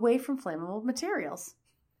 And away from flammable materials.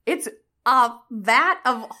 It's a vat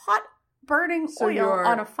of hot burning oil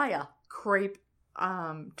on a fire. Crepe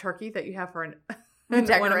turkey that you have for an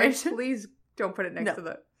Decoration. ornament, please don't put it next to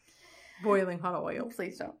the boiling hot oil.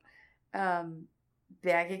 Please don't.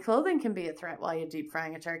 Baggy clothing can be a threat while you're deep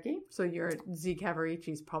frying a turkey. So your Z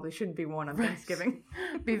Cavaricis probably shouldn't be worn on Thanksgiving.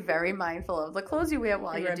 Be very mindful of the clothes you wear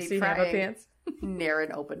while you're MC deep Hammer frying pants. near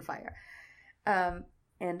an open fire.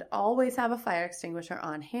 And always have a fire extinguisher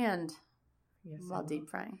on hand while deep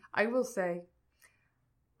frying. I will say,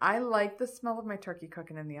 I like the smell of my turkey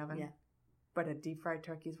cooking in the oven. Yeah. But a deep fried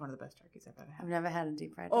turkey is one of the best turkeys I've ever had. I've never had a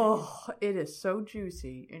deep fried turkey. Oh, it is so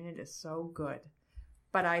juicy and it is so good.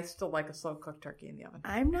 But I still like a slow cooked turkey in the oven.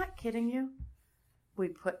 I'm not kidding you.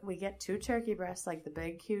 We get 2 turkey breasts, like the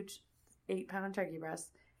big, huge 8-pound turkey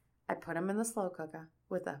breasts. I put them in the slow cooker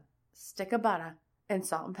with a stick of butter and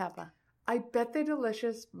salt and pepper. I bet they're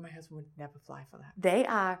delicious. My husband would never fly for that. They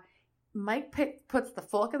are. Mike puts the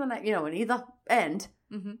fork in the knife, in either end,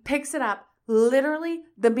 picks it up. Literally,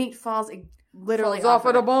 the meat falls off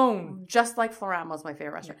of the bone. Just like Floramo's my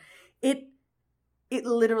favorite restaurant. Yeah. It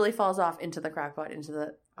literally falls off into the crock pot, into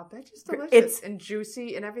the... I'll bet it's delicious. It's and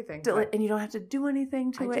juicy and everything. And you don't have to do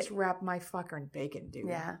anything to it. I just wrap my fucker in bacon, dude.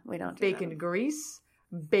 Yeah, we don't do bacon that. grease,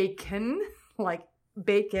 bacon, like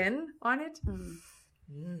bacon on it.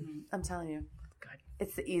 I'm telling you. Good.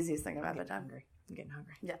 It's the easiest thing I've ever done. I'm getting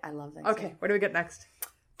hungry. Yeah, I love that. Okay, what do we get next?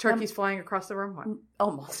 Turkeys flying across the room? What?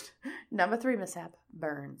 Almost. Number 3 mishap,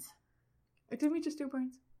 burns. Didn't we just do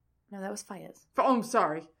burns? No, that was fires. Oh, I'm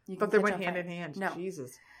sorry. You But they went hand in hand. No.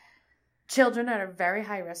 Jesus. Children are at a very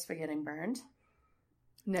high risk for getting burned.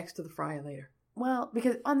 Next to the fryer later. Well,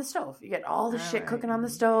 because on the stove, you get all the shit cooking on the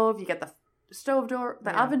stove. You get the stove door,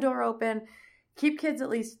 the oven door open. Keep kids at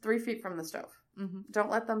least 3 feet from the stove. Mm-hmm. Don't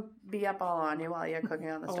let them be up all on you while you're cooking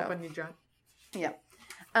on the stove. Open your joint. Yeah.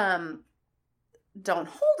 Don't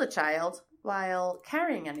hold a child while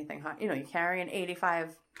carrying anything hot. You're carrying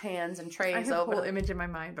 85 pans and trays I have over. a whole image in my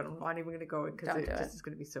mind, but I'm not even going to go because Don't do this it. is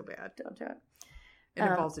going to be so bad. Don't do it. It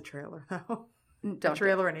involves a trailer, though. Don't A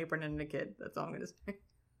trailer, an apron, and a kid. That's all I'm going to say.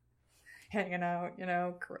 Hanging out,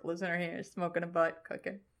 curlers in her hair, smoking a butt,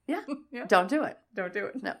 cooking. Yeah. Yeah. Don't do it. Don't do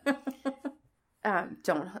it. No.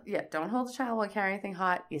 Don't hold the child while carrying anything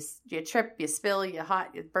hot. You trip, you spill, you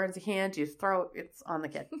hot, it burns your hand, you throw it's on the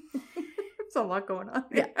kid. There's a lot going on.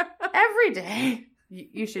 Yeah. Every day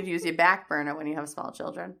you should use your back burner when you have small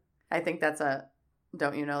children. I think that's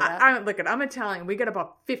don't you know that? Look, I'm Italian. We get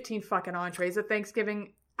about 15 fucking entrees at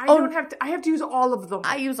Thanksgiving. I have to use all of them.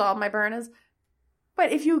 I use all my burners.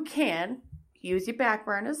 But if you can, use your back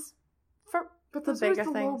burners for the bigger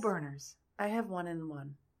things. Low burners. I have one in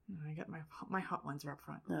one. I got my hot ones are up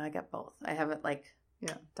front. No, I got both. I have it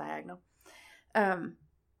diagonal.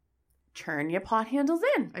 Turn your pot handles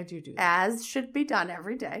in. I do that. As should be done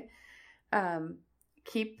every day.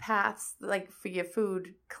 Keep paths for your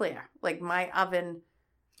food clear. Like my oven.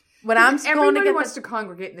 When I'm going to everybody wants to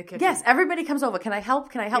congregate in the kitchen. Yes, everybody comes over. Can I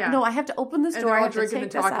help? Yeah. No, I have to open this door. I have to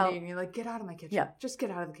take this out. And you're like, get out of my kitchen. Yeah. Just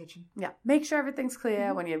get out of the kitchen. Yeah. Make sure everything's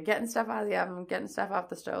clear. When you're getting stuff out of the oven, getting stuff off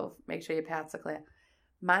the stove, make sure your paths are clear.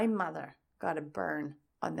 My mother got a burn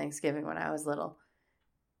on Thanksgiving when I was little.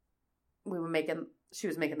 She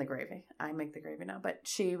was making the gravy. I make the gravy now, but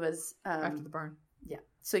she was... after the burn. Yeah.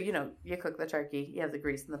 So, you cook the turkey, you have the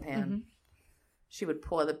grease in the pan. Mm-hmm. She would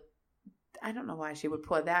pour I don't know why she would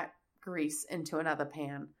pour that grease into another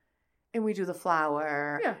pan. And we do the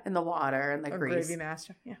flour and the water and the grease. Gravy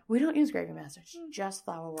Master. Yeah. We don't use Gravy Master. It's just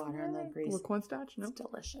flour, water, and the grease. With cornstarch? No. It's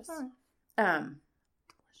delicious. All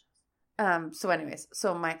right. So anyways,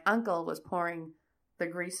 my uncle was pouring the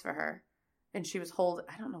grease for her. And she was holding,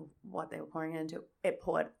 I don't know what they were pouring it into. It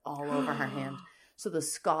poured all over her hand. So the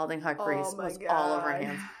scalding hot grease was all over her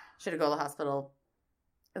hands. She had to go to the hospital.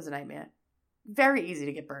 It was a nightmare. Very easy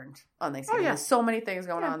to get burned on Thanksgiving. There's so many things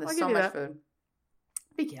going on. There's so much food.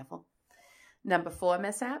 Be careful. Number 4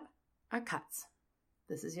 mishap are cuts.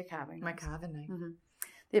 This is your carving knife. My carving knife. Mm-hmm.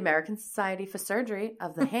 The American Society for Surgery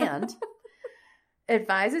of the Hand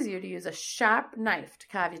advises you to use a sharp knife to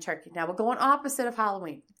carve your turkey. Now, we're going opposite of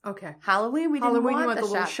Halloween. Okay. Halloween, we didn't want the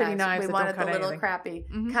little sharp shitty knives. We wanted the little crappy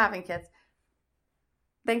carving kits.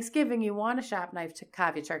 Thanksgiving, you want a sharp knife to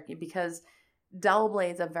carve your turkey because dull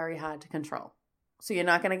blades are very hard to control. So you're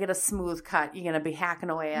not going to get a smooth cut. You're going to be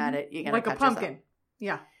hacking away at it. You're going to cut a pumpkin. Yourself.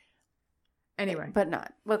 Yeah. Anyway. But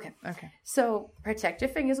not. Okay. So protect your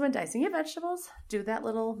fingers when dicing your vegetables. Do that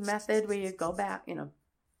little method where you go back,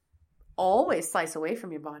 always slice away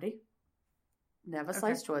from your body. Never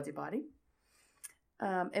slice towards your body.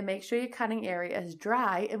 And make sure your cutting area is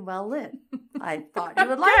dry and well lit. I thought you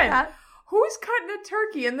would like that. Who's cutting a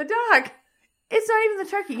turkey in the dark? It's not even the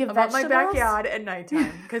turkey. You have I'm at my backyard at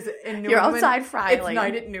nighttime because you're outside frying. It's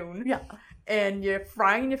night at noon. Yeah, and you're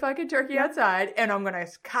frying your fucking turkey outside, and I'm gonna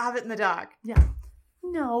carve it in the dark. Yeah.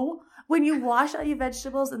 No, when you wash all your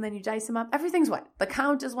vegetables and then you dice them up, everything's wet. The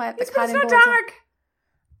count is wet. The cutting board's dark.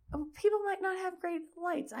 Oh, people might not have great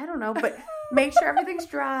lights. I don't know, but make sure everything's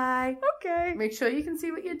dry. Okay. Make sure you can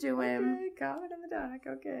see what you're doing. Okay, carve it in the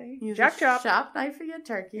dark. Okay. Use a sharp knife for your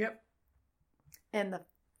turkey. Yep. And the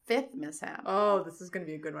 5th mishap. Oh, this is going to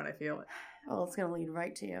be a good one. I feel it. Oh, it's going to lead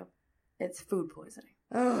right to you. It's food poisoning.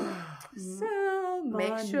 Oh, salmonella.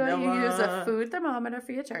 Make sure you use a food thermometer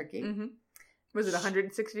for your turkey. Mm-hmm. Was it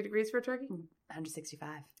 160 degrees for a turkey? 165.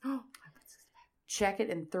 Oh, 165. Check it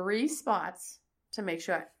in 3 spots to make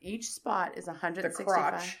sure each spot is 165. The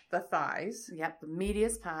crotch, the thighs. Yep, the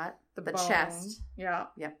medius part, the bone, chest. Yeah.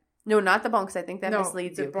 Yep. No, not the bone, because I think that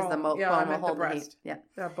misleads you, because the bone will hold the heat. Yeah.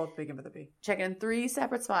 They're both big with a B. Check in 3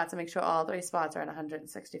 separate spots and make sure all 3 spots are at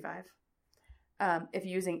 165. If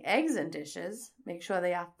you're using eggs in dishes, make sure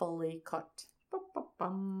they are fully cooked.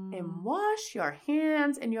 And wash your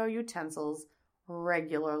hands and your utensils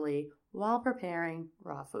regularly while preparing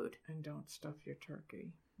raw food. And don't stuff your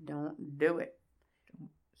turkey. Don't do it.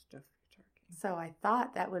 Don't stuff your turkey. So I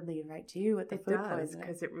thought that would lead right to you with the food poisoning.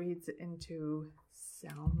 Because it reads into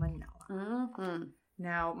salmonella. Mm-hmm.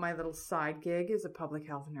 Now, my little side gig is a public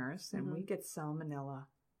health nurse, and we get salmonella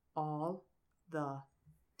all the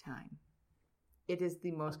time. It is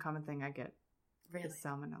the most common thing I get. Really? Is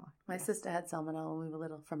salmonella. My sister had salmonella when we were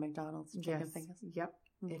little from McDonald's chicken fingers. Yep.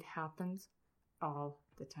 It happens all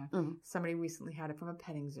the time. Mm-hmm. Somebody recently had it from a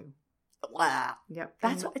petting zoo. Wow. Yep.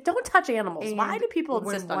 That's why, don't touch animals. Why do people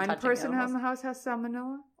insist on touching animals? When one person in the house has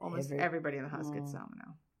salmonella, almost everybody in the house gets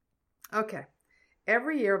salmonella. Okay.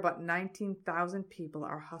 Every year, about 19,000 people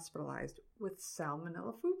are hospitalized with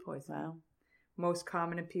salmonella food poisoning. Wow. Most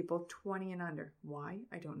common in people 20 and under. Why?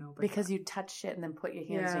 I don't know. But Because you touch shit and then put your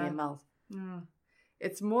hands in Yeah. your mouth.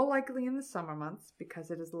 It's more likely in the summer months because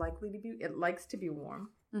it likes to be warm.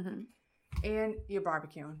 Mm-hmm. And you're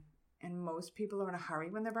barbecuing. And most people are in a hurry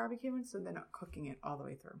when they're barbecuing, so they're not cooking it all the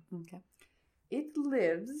way through. Okay. It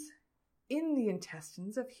lives in the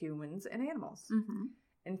intestines of humans and animals. Mm-hmm.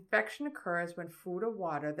 Infection occurs when food or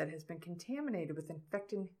water that has been contaminated with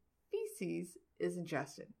infected feces is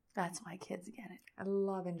ingested. That's why kids get it. I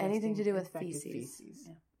love ingesting Anything to do with infected feces.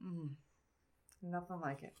 Yeah. Nothing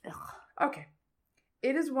like it. Ugh. Okay.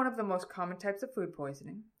 It is one of the most common types of food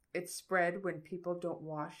poisoning. It's spread when people don't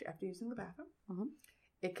wash after using the bathroom. Mm-hmm.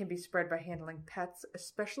 It can be spread by handling pets,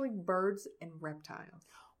 especially birds and reptiles.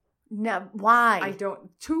 Now, why?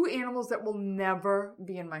 Two animals that will never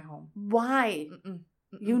be in my home. Why?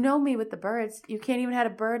 You know me with the birds. You can't even have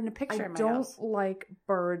a bird in a picture in my house. I don't like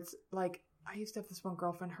birds. Like, I used to have this one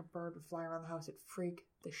girlfriend, her bird would fly around the house. It freaked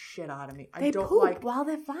the shit out of me. They I don't poop like while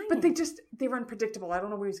they're flying. But they're unpredictable. I don't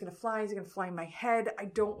know where he's going to fly. Is he going to fly in my head? I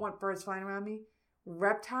don't want birds flying around me.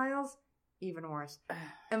 Reptiles, even worse.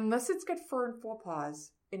 Unless it's got fur and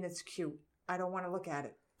forepaws and it's cute. I don't want to look at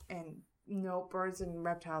it. And no, birds and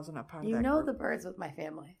reptiles are not part of that You know group. the birds with my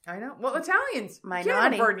family. I know. Well, Italians. My you can't have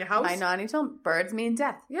nanny. a bird in your house. My nanny told me birds mean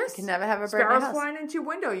death. Yes. You can never have a bird in Sparrows my house. flying into your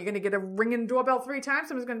window. You're going to get a ringing doorbell 3 times.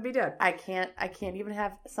 Someone's going to be dead. I can't even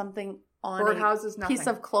have something on Birdhouses, a nothing. piece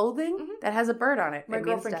of clothing that has a bird on it. My It means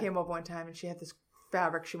girlfriend death. came over one time and she had this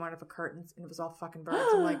fabric she wanted for curtains and it was all fucking birds.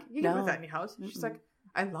 I'm like, you can No. put that in your house. She's like,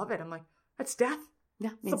 I love it. I'm like, that's death.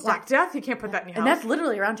 Yeah, It's means a black death. You can't put that in your house. And that's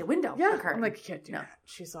literally around your window. yeah. the curtain. I'm like, you can't do No. that.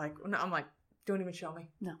 She's like, no. I'm like, don't even show me.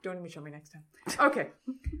 No. Don't even show me next time. Okay.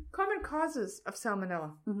 Common causes of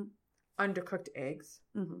salmonella. Mhm. Undercooked eggs.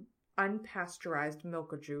 Mhm. Unpasteurized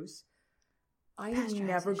milk or juice. I am Pasteurization.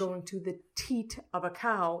 never going to the teat of a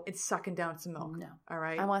cow and sucking down some milk. No. All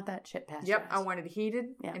right. I want that shit pasteurized. Yep, I want it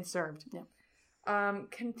heated Yeah. and served. Yeah.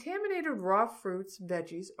 Contaminated raw fruits,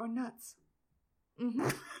 veggies, or nuts. Mm-hmm.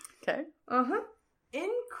 Okay. Uh-huh.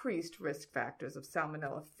 Increased risk factors of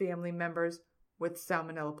salmonella. Family members with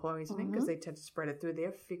salmonella poisoning because they tend to spread it through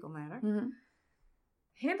their fecal matter. Mm-hmm.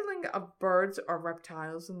 Handling of birds or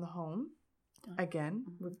reptiles in the home. Again,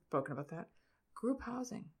 we've spoken about that. Group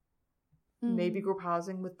housing. Maybe group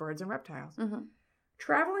housing with birds and reptiles. Mm-hmm.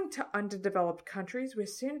 Traveling to underdeveloped countries where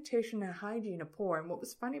sanitation and hygiene are poor. And what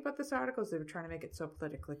was funny about this article is they were trying to make it so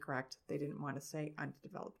politically correct. They didn't want to say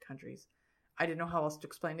underdeveloped countries. I didn't know how else to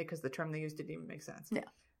explain it because the term they used didn't even make sense. Yeah.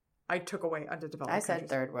 I took away underdeveloped I said countries.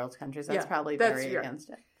 third world countries. That's Yeah, probably that's- very yeah. against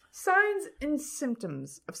it. Signs and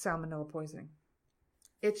symptoms of salmonella poisoning.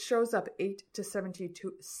 It shows up 8 to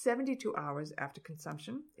 72 hours after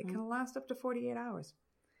consumption. It can last up to 48 hours.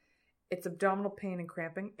 It's abdominal pain and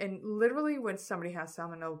cramping. And literally when somebody has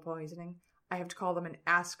salmonella poisoning, I have to call them and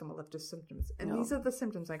ask them a list of symptoms. And these are the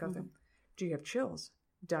symptoms I go through. Do you have chills,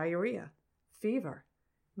 diarrhea, fever,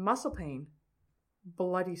 muscle pain,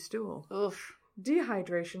 bloody stool, Oof.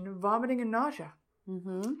 dehydration, vomiting, and nausea?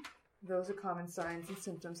 Mm-hmm. Those are common signs and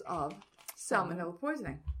symptoms of salmonella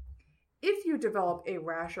poisoning. If you develop a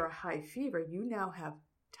rash or a high fever, you now have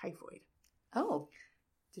typhoid. Oh.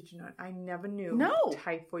 Did you know? I never knew No.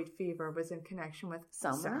 typhoid fever was in connection with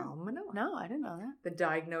salmonella. No, I didn't know that. The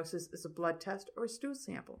diagnosis is a blood test or a stool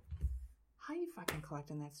sample. How are you fucking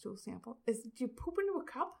collecting that stool sample? Do you poop into a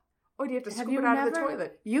cup? Or do you have to scoop it out of the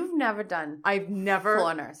toilet? You've never done I've never.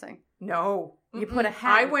 floor nursing. No. You put a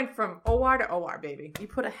hat. I went from OR to OR, baby. You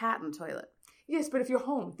put a hat in the toilet. Yes, but if you're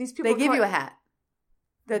home, these people. They give you a hat.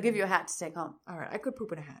 They'll give you a hat to take home. All right, I could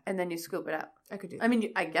poop in a hat. And then you scoop it out. I could do that. I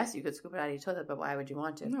mean, I guess you could scoop it out of your toilet, but why would you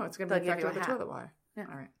want to? No, it's going to They'll be give you infected with a the hat. toilet water. Yeah.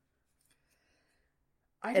 All right.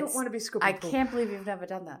 I don't want to be scooping I poop. can't believe you've never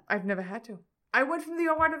done that. I've never had to. I went from the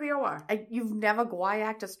OR to the OR. You've never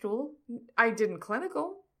guayaked a stool? I did in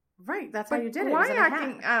clinical. Right, that's But how you did it. It was in a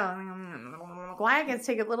guayaking- hat. Guayak is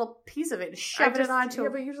take a little piece of it and shove it onto Yeah,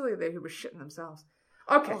 but usually they were shitting themselves.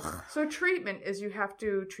 Okay, so treatment is you have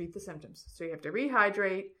to treat the symptoms. So you have to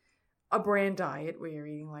rehydrate, a bran diet where you're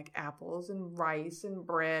eating like apples and rice and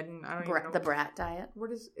bread and I don't even know. the brat diet.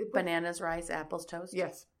 What is it? Bananas, rice, apples, toast.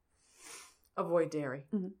 Yes. Avoid dairy.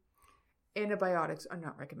 Mhm. Antibiotics are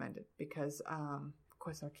not recommended because, of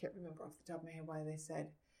course, I can't remember off the top of my head why they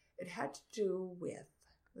said it had to do with.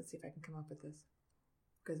 Let's see if I can come up with this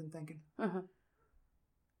because I'm thinking. Uh-huh.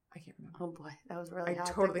 I can't remember. Oh boy, that was really I hard.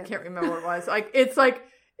 totally thinking. can't remember what it was.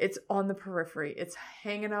 It's on the periphery. It's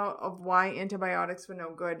hanging out of why antibiotics were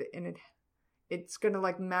no good, and it's gonna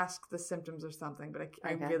like mask the symptoms or something. But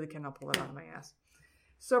I Okay. really cannot pull it out of my ass.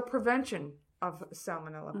 So prevention of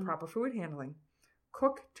salmonella, proper food handling,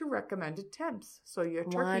 Cook to recommended temps. So your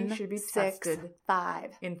turkey should be 1, 6, tested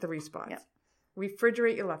 5 in 3 spots. Yep.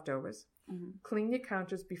 Refrigerate your leftovers. Mm-hmm. Clean your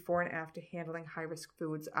counters before and after handling high-risk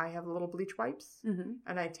foods. I have little bleach wipes,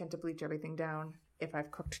 and I tend to bleach everything down if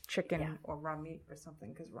I've cooked chicken or raw meat or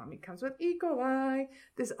something, because raw meat comes with E. coli.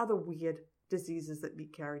 There's other weird diseases that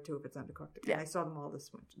meat carry too if it's undercooked. Yeah. And I saw them all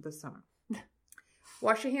this summer.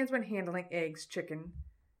 Wash your hands when handling eggs, chicken.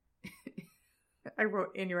 I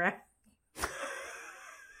wrote in your ass.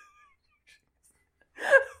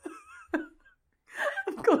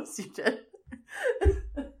 Of course you did.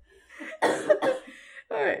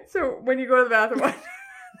 All right, so when you go to the bathroom, what's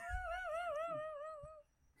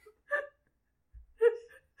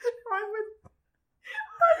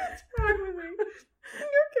wrong with me?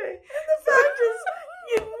 Okay. The fact is,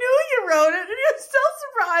 you knew you wrote it, and you're still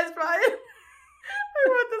surprised by it. I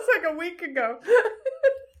wrote this like a week ago.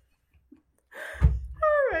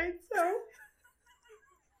 All right, so I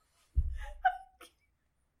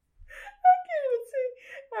can't even see.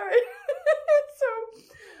 All right, so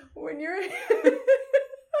when you're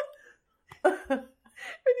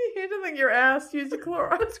handling your ass, use the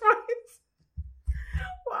Clorox wipes.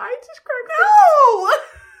 Well, I just cracked. No!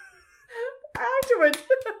 Afterwards.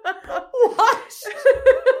 Wash.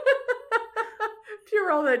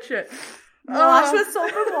 Pure all that shit. Wash with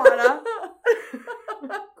soap and water.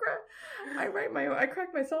 I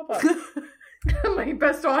cracked myself up. My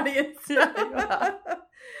best audience.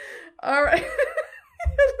 All right.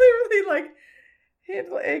 Literally like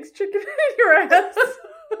handle eggs, chicken in your ass.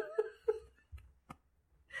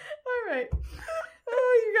 All right.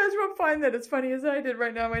 Oh, you guys won't find that as funny as I did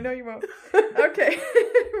right now. I know you won't. Okay.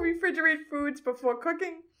 Refrigerate foods before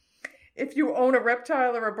cooking. If you own a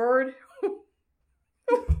reptile or a bird.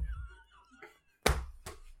 Or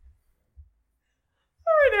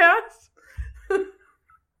an ass.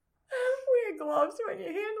 Wear gloves when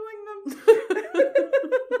you're handling them.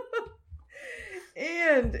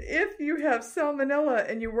 And if you have salmonella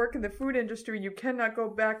and you work in the food industry, you cannot go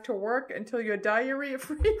back to work until you're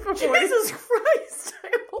diarrhea-free for 48 hours. Jesus Christ,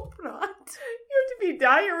 I hope not. You have to be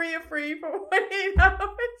diarrhea-free for 48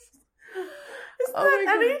 hours. Is that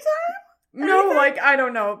any time? No, like, I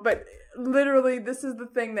don't know. But literally, this is the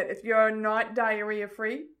thing that if you're not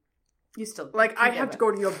diarrhea-free, you still... Like, I have to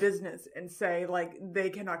go to your business and say, like, they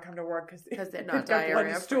cannot come to work because they're not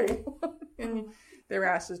diarrhea-free. And their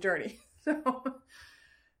ass is dirty. So,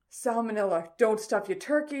 salmonella. Don't stuff your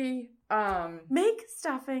turkey. Make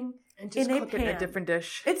stuffing and just cook it in a different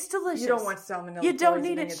dish. It's delicious. You don't want salmonella. You don't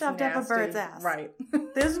need it shoved up a bird's ass. Right.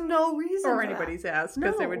 There's no reason or for anybody's that. ass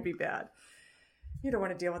because it would be bad. You don't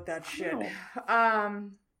want to deal with that shit. No.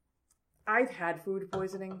 I've had food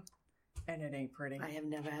poisoning, and it ain't pretty. I have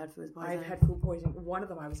never had food poisoning. I've had food poisoning. One of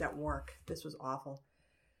them, I was at work. This was awful.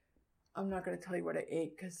 I'm not going to tell you what I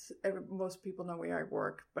ate because most people know where I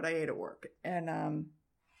work, but I ate at work. And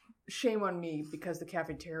shame on me because the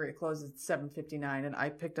cafeteria closes at 7:59, and I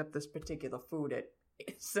picked up this particular food at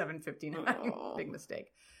 7:59. Oh. Big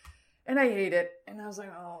mistake. And I ate it, and I was like,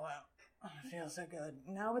 oh, wow. Oh, it feels so good.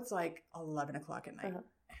 Now it's like 11 o'clock at night. And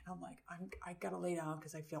I'm like, I got to lay down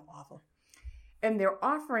because I feel awful. And they're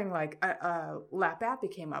offering like a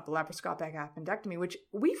LAPAPI came up, a laparoscopic appendectomy, which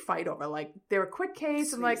we fight over. Like they're a quick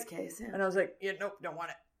case. And like, case, yeah. And I was like, yeah, nope, don't want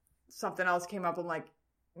it. Something else came up. I'm like,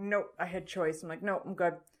 nope, I had choice. I'm like, nope, I'm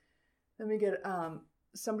good. Let me get,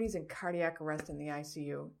 somebody's in cardiac arrest in the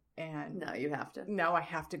ICU. And now you have to. Now I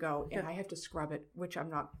have to go and I have to scrub it, which I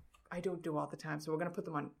don't do all the time. So we're going to put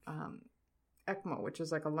them on ECMO, which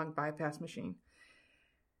is like a lung bypass machine.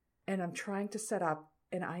 And I'm trying to set up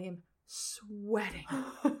and I am sweating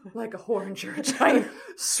like a whore in church. I'm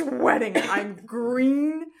sweating. I'm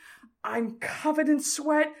green. I'm covered in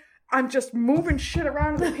sweat. I'm just moving shit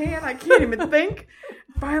around in the pan. I can't even think.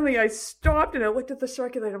 Finally, I stopped and I looked at the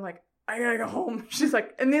circulator. I'm like, I gotta go home. She's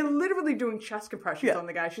like, and they're literally doing chest compressions on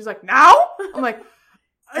the guy. She's like, now? I'm like,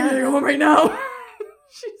 I gotta go home right now.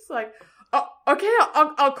 She's like, oh, okay,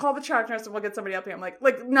 I'll call the charge nurse and we'll get somebody up here. I'm like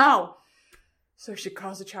now. So she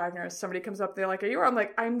calls the charge nurse. Somebody comes up. They're like, are you? I'm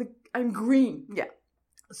like, I'm green. Yeah.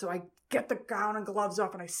 So I get the gown and gloves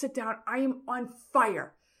off and I sit down. I am on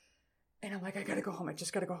fire. And I'm like, I gotta go home. I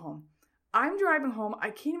just gotta go home. I'm driving home. I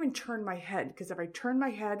can't even turn my head because if I turn my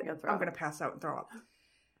head, I'm gonna pass out and throw up.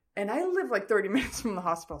 And I live like 30 minutes from the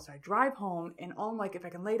hospital. So I drive home and I'm like, if I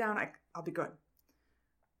can lay down, I'll be good.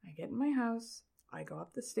 I get in my house. I go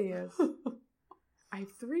up the stairs. I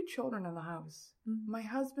have 3 children in the house. My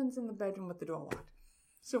husband's in the bedroom with the door locked.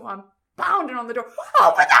 So I'm pounding on the door.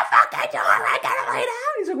 Open the fucking door. I gotta lay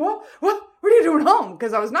down. He's like, what are you doing home?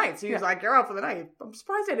 Because I was nice. He was like, you're out for the night. I'm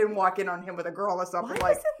surprised I didn't walk in on him with a girl or something. Why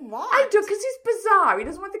like, is it locked? I do, because he's bizarre. He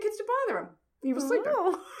doesn't want the kids to bother him. He was sleeping.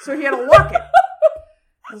 Oh. So he had to lock it.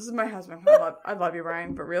 This is my husband. I love you,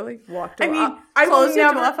 Ryan, but really? Locked door. I mean, I will close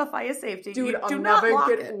your never, door for fire safety. dude, I'll do not never lock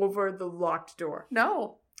get it. over the locked door.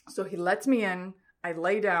 No. So he lets me in. I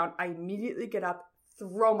lay down. I immediately get up,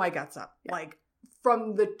 throw my guts up. Yeah. Like,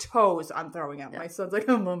 from the toes, I'm throwing up. Yeah. My son's like,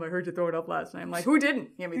 oh, Mom, I heard you throw it up last night. I'm like, who didn't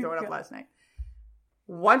hear me throw it up last night?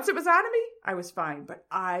 Once it was out of me, I was fine. But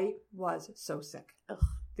I was so sick. Ugh.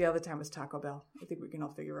 The other time was Taco Bell. I think we can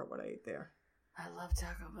all figure out what I ate there. I love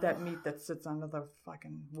Taco Bell. That meat that sits under the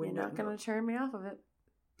fucking window. You're not going to turn me off of it.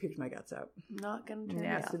 Puked my guts out. Not going to turn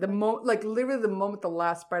Nasty. me off. Literally the moment the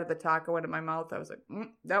last bite of the taco went in my mouth, I was like,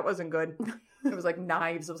 that wasn't good. It was like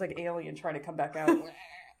knives. It was like alien trying to come back out.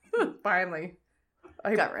 Finally,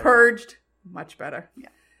 I Got rid of purged. Much better. Yeah.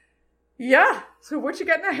 Yeah. So what you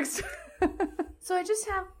got next? So I just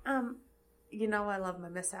have, I love my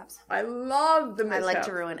mishaps. I love the I mishap. like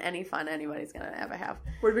to ruin any fun anybody's going to ever have.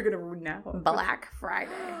 What are we going to ruin now? Black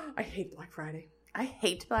Friday. I hate Black Friday. I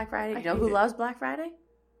hate Black Friday. I You know hate who it. loves Black Friday?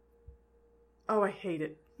 Oh, I hate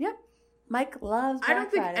it. Yep. Mike loves Black I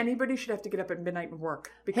don't think Friday. anybody should have to get up at midnight and work.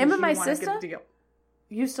 Because Him and you my want to get sister? a deal.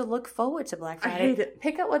 Used to look forward to Black I Friday. hate it.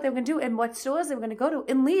 Pick out what they were going to do and what stores they were going to go to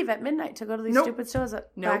and leave at midnight to go to these Nope. stupid stores at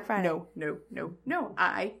No, Black Friday. no.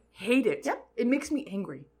 I hate it. Yep. It makes me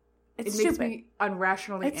angry. It's It makes stupid. me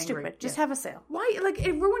unrationally It's angry. stupid. Just Yeah. have a sale. Why? Like,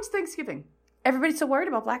 it ruins Thanksgiving. Everybody's so worried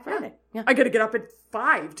about Black Friday. Yeah. I got to get up at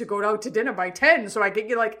 5 to go out to dinner by 10 so I can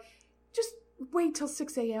get, like, just wait till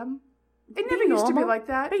 6 a.m. It never used to be normal. like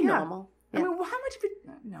that. Be Yeah. normal. I Yeah. mean, how much of it?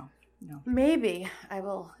 No. Maybe I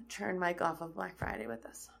will turn Mike off of Black Friday with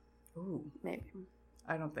this. Ooh, Maybe.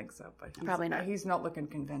 I don't think so, but Probably not. He's not looking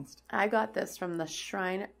convinced. I got this from the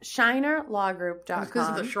ShinerLawGroup.com. Because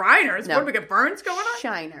of the Shriners. No. What, we got burns going on?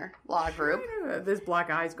 Shiner Law Group. There's black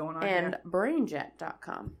eyes going on And here.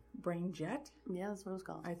 BrainJet.com. Brain jet? Yeah, that's what it's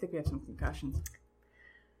called. I think we have some concussions.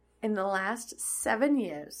 In the last 7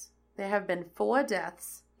 years, there have been 4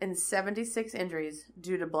 deaths and 76 injuries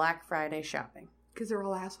due to Black Friday shopping. Because they're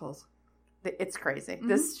all assholes. It's crazy. Mm-hmm.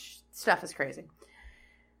 This stuff is crazy.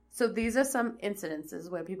 So these are some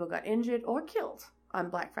incidences where people got injured or killed on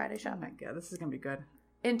Black Friday Oh my shopping. god, this is going to be good.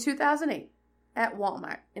 In 2008, at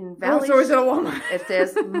Walmart in Valley. Oh, so is it a Walmart? If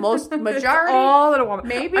there's majority, It's all at a Walmart.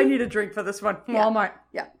 maybe. I need a drink for this one. Yeah. Walmart.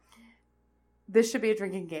 Yeah. This should be a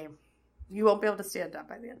drinking game. You won't be able to stand up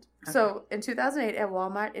by the end. Okay. So, in 2008, at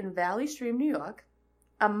Walmart in Valley Stream, New York,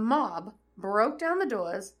 a mob broke down the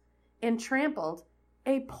doors and trampled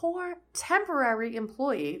a poor temporary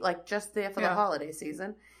employee, like just there for the Yeah. holiday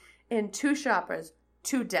season, and 2 shoppers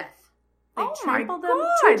to death. They Oh my trampled them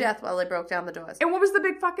God. to death while they broke down the doors. And what was the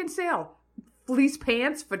big fucking sale? Fleece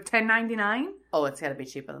pants for $10.99? Oh, it's got to be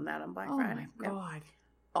cheaper than that on Black Oh Friday. my Yep. god.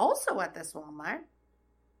 Also at this Walmart,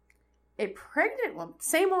 a pregnant woman,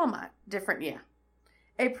 same Walmart, different year.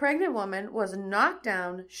 A pregnant woman was knocked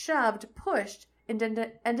down, shoved, pushed, and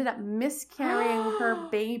ended up miscarrying her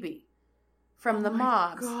baby from the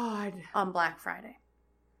mobs God. on Black Friday.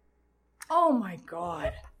 Oh my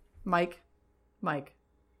god. Mike. Can't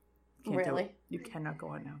do Really? it. You cannot go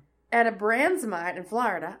on now. At a BrandsMart in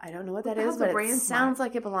Florida, I don't know what that the is, hell's a but it BrandsMart? sounds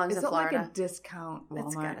like it belongs Is in it Florida. like a discount Walmart?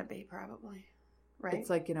 It's gotta be, probably. Right? It's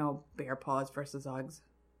like, Bear Paws versus Uggs.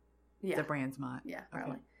 yeah. The Brandsmart. Yeah, Okay.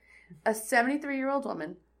 probably. A 73-year-old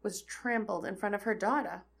woman was trampled in front of her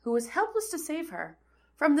daughter, who was helpless to save her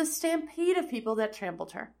from the stampede of people that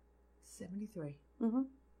trampled her. 73. Mm-hmm.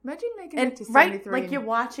 Imagine making And it to right, 73. like you're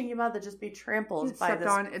watching your mother just be trampled It's by stepped this,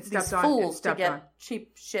 on, it's these stepped on, it's fools to stepped get on.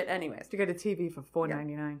 cheap shit anyways. You get a TV for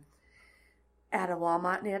 $4.99. At a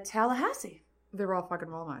Walmart near Tallahassee, They're all fucking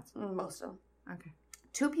Walmarts. most of them. Okay.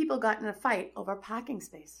 2 people got in a fight over parking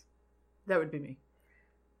space. That would be me.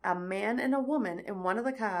 A man and a woman in one of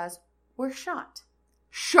the cars were shot.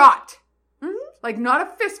 Shot! Mhm. Like, not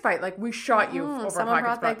a fist fight. Like, we shot you over a Someone pocket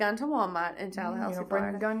brought their spot. gun to Walmart in You Tallahassee, don't bring a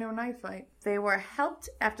Florida. gun to a knife fight. They were helped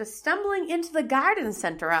after stumbling into the garden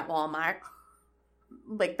center at Walmart,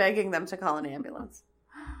 like begging them to call an ambulance.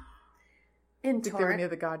 In Think they were near Torrance,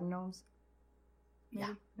 the garden gnomes?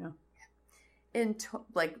 Yeah. Yeah.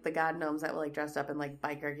 like the god gnomes that were like dressed up in like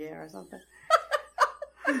biker gear or something.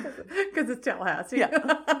 Because it's Tallahassee. Yeah.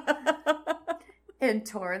 In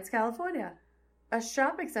Torrance, California, a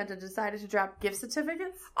shopping center decided to drop gift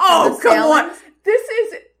certificates. Oh, for the come on. sailings. This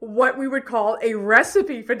is what we would call a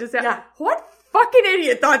recipe for disaster. Yeah. What fucking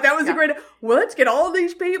idiot thought that was a Yeah. great... Well, let's get all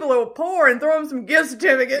these people who are poor and throw them some gift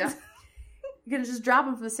certificates. Yeah. You're gonna just drop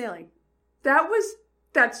them from the ceiling.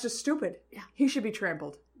 That's just stupid. Yeah. He should be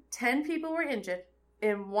trampled. 10 people were injured,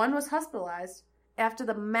 and one was hospitalized after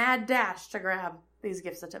the mad dash to grab these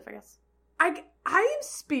gift certificates. I am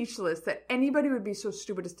speechless that anybody would be so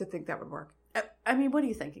stupid as to think that would work. I mean, what are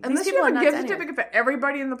you thinking? Unless These you people have are a nuts gift anyway. certificate for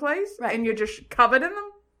everybody in the place, Right. and you're just covered in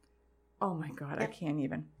them. Oh my God, Yeah. I can't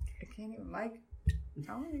even, Mike.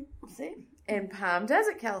 Tell me. See? In Palm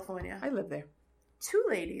Desert, California, I live there. 2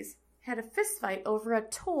 ladies had a fist fight over a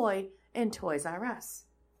toy in Toys R Us.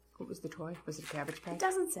 What was the toy? Was it a Cabbage It Patch?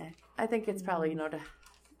 doesn't say. I think it's probably, to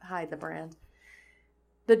hide the brand.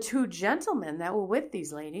 The 2 gentlemen that were with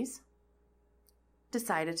these ladies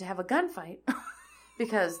decided to have a gunfight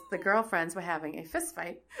because the girlfriends were having a fist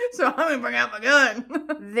fight. So I'm gonna bring out my gun.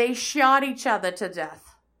 They shot each other to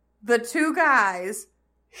death. The 2 guys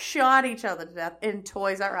shot each other to death in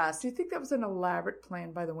Toys R Us. Do you think that was an elaborate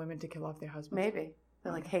plan by the women to kill off their husbands? Maybe.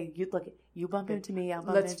 They're like, hey, you bump into me, I'll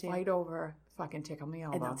bump Let's into you. fight over fucking tickle me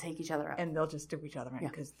elbow. And they'll take each other out. And they'll just do each other in Yeah.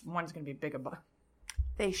 because one's gonna be bigger.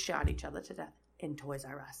 They shot each other to death in Toys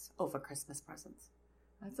R Us over Christmas presents.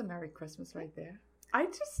 That's a Merry Christmas right there. I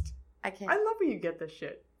I can't. love when you get this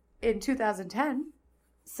shit. In 2010,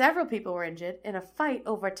 several people were injured in a fight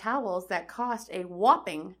over towels that cost a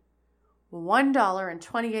whopping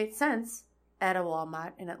 $1.28 at a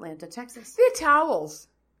Walmart in Atlanta, Texas. They're towels.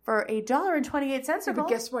 For $1.28 Yeah, a but ball.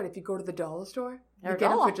 guess what? If you go to the dollar store, They're you a get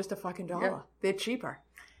them dollar. for just a fucking $1. Yep. They're cheaper.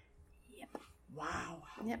 Yep. Wow.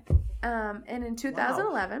 Yep. And in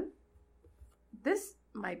 2011, this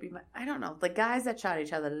might be I don't know. The guys that shot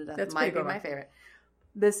each other to death That's might pretty be good my one. favorite.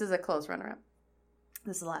 This is a close runner-up.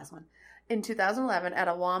 This is the last one. In 2011, at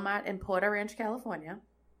a Walmart in Porter Ranch, California.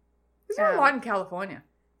 There's not a lot in California.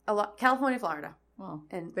 California, Florida. Well,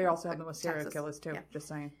 And they also have the most serial Texas. killers too. Yeah. Just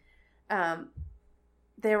saying.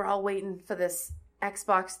 They were all waiting for this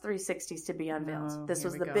Xbox 360s to be unveiled. Oh, This here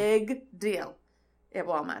was we the go. big deal at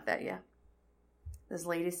Walmart that year. This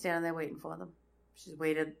lady's standing there waiting for them. She's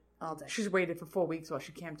waited all day. She's waited for 4 weeks while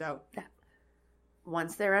she camped out.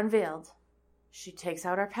 Once they're unveiled, she takes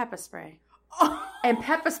out her pepper spray and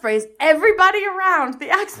pepper sprays everybody around the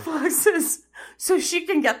Xboxes so she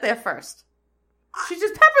can get there first. She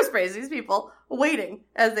just pepper sprays these people waiting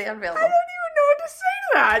as they unveil I them. don't even know what to say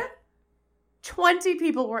to that. 20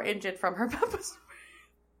 people were injured from her pepper spray.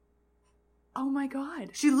 Oh my God.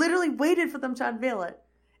 She literally waited for them to unveil it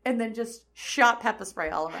and then just shot pepper spray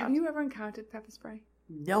all around. Have you ever encountered pepper spray?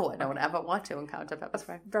 No, I don't ever want to encounter pepper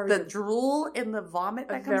spray. very the good- drool and the vomit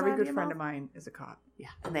A that comes very out good of friend your of mouth. mine is a cop. Yeah,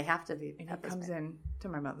 and they have to be And he pepper comes spray. in to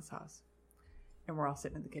my mother's house. And we're all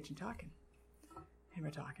sitting in the kitchen talking. And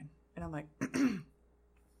we're talking. And I'm like,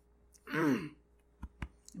 and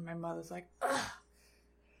my mother's like, ugh.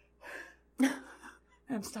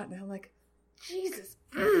 And I'm starting to like, Jesus,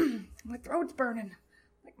 my throat's burning.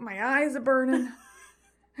 Like my eyes are burning.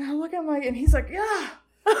 And I'm looking like, and he's like, yeah,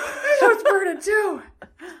 my throat's burning too.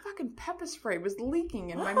 Fucking pepper spray was leaking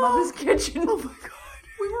in my mother's kitchen. Oh my God.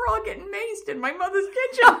 We were all getting maced in my mother's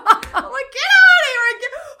kitchen. I'm like, get out of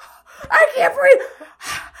here. I can't breathe.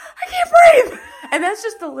 I can't breathe. And that's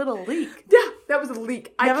just a little leak. Yeah, that was a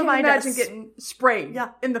leak. I Never can't mind imagine us. getting sprayed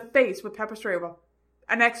in the face with pepper spray over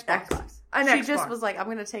an Xbox. She just was like, I'm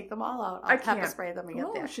going to take them all out. I'll pepper spray them and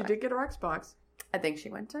get the Xbox. She did get her Xbox. I think she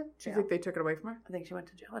went to Do you jail. think they took it away from her? I think she went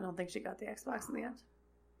to jail. I don't think she got the Xbox in the end.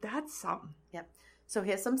 That's something. Yep. So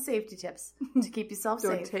here's some safety tips to keep yourself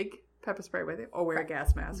Don't safe. take pepper spray with you or wear a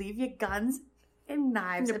gas mask. Leave your guns and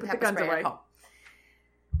knives Yeah, and put the pepper guns spray away. at home.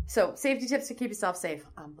 So safety tips to keep yourself safe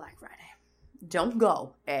on Black Friday. Don't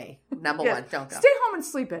go. Number Yes. one, don't go. Stay home and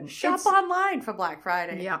sleep in. Shop It's online for Black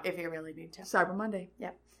Friday Yeah. if you really need to. Cyber Monday.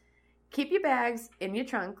 Yep. Keep your bags in your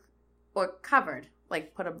trunk or covered.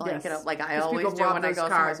 Like put a blanket Yes. up, like I 'Cause always people do rob when I those go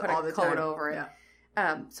somewhere. cars Put all a the coat time. over it.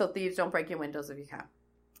 Yeah. So thieves don't break your windows of your car.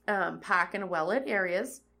 Park in well-lit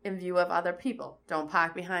areas in view of other people. Don't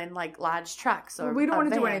park behind like large trucks or We don't a want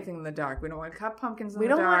to do van. anything in the dark. We don't want to cut pumpkins in We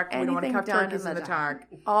the don't want dark. We don't want to anything cut done turkeys in in the the dark.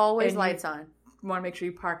 Always And lights on. You want to make sure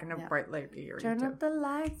you park in a Yeah. bright light area. Turn too. up the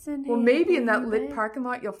lights and Well, maybe in that lit baby. parking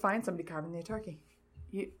lot, you'll find somebody carving their turkey.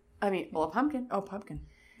 Or a pumpkin. Oh, pumpkin.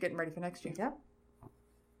 Getting ready for next year. Yep.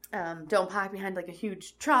 Don't park behind like a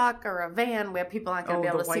huge truck or a van where people aren't going to be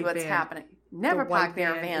Oh, able the to see white what's van. happening. Never The white park near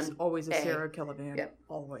a van van. is always a A. serial killer van. Yep.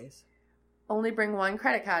 Always. Only bring one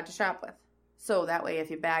credit card to shop with. So that way, if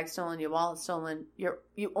your bag's stolen, your wallet's stolen, you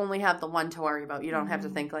only have the one to worry about. You don't have to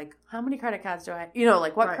think like, how many credit cards do I?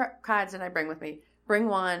 Like what Right. cards did I bring with me? Bring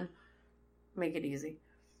one. Make it easy.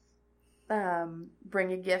 Bring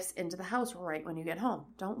your gifts into the house right when you get home.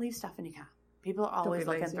 Don't leave stuff in your car. People are always be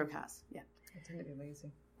looking lazy. through cars. Yeah. I tend to be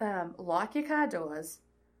lazy. Lock your car doors.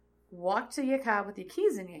 Walk to your car with your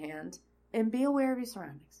keys in your hand, and be aware of your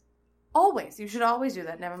surroundings. Always. You should always do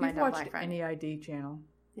that. Never If mind you've on watched Black Friday. any ID channel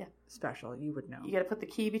Yeah. special, you would know. You got to put the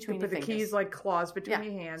key between your Put the fingers. keys like claws between Yeah.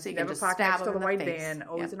 your hands. So you You can never just park stab next to them the in the white face. van.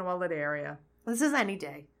 Always Yeah. in a well-lit area. This is any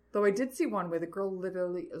day. Though I did see one where the girl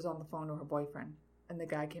literally was on the phone to her boyfriend, and the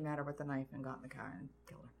guy came at her with a knife and got in the car and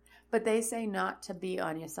killed her. But they say not to be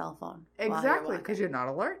on your cell phone. Exactly, because you're not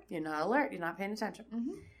alert. You're not alert. You're not paying attention.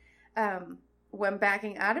 Mm-hmm. When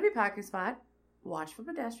backing out of your parking spot, watch for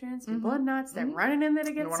pedestrians. People are nuts. They're Mhm. running in there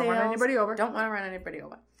to get Don't want to sales. run anybody over. Don't want to run anybody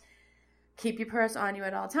over. Keep your purse on you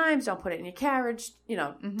at all times. Don't put it in your carriage.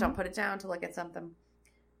 Don't put it down to look at something.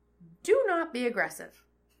 Do not be aggressive.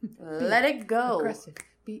 Let it go. Aggressive.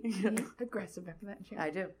 Be aggressive. Remember that shit? I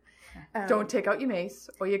do. Don't take out your mace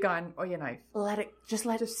or your gun or your knife. Let Just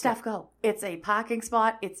stuff go. It's a parking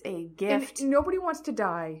spot. It's a gift. And nobody wants to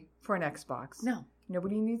die for an Xbox. No.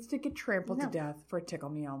 Nobody needs to get trampled No. to death for a Tickle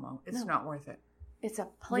Me Elmo. It's No. not worth it. It's a The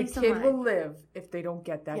place of kid life. will live if they don't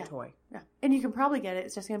get that Yeah. toy. Yeah. And you can probably get it.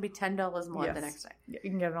 It's just going to be $10 more the Yes. next day. Yeah, you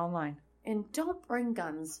can get it online. And don't bring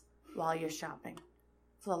guns while you're shopping.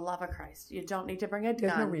 For the love of Christ. You don't need to bring a There's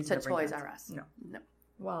no gun reason to to bring Toys guns. R Us. No. No.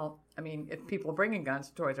 Well, I mean, if people are bringing guns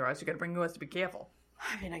to Toys R Us, you got to bring yours to be careful.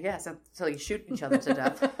 I mean, I guess until you shoot each other to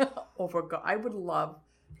death. I would love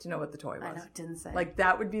to know what the toy was. I know, it didn't say. Like,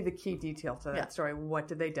 that would be the key detail to that Yeah. story. What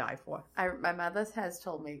did they die for? My mother has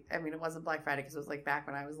told me, I mean, it wasn't Black Friday because it was like back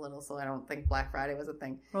when I was little, so I don't think Black Friday was a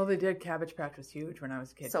thing. Well, they did. Cabbage Patch was huge when I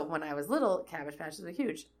was a kid. So when I was little, Cabbage Patches were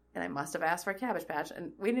huge. And I must have asked for a Cabbage Patch,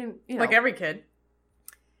 and we didn't, like every kid.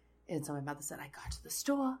 And so my mother said, I got to the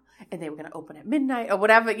store and they were going to open at midnight or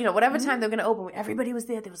whatever, whatever time they were going to open. Everybody was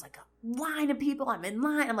there. There was like a line of people. I'm in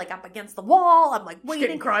line. I'm like up against the wall. I'm like Just waiting.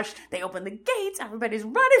 getting crushed. They opened the gates. Everybody's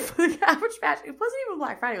running for the Cabbage Patch. It wasn't even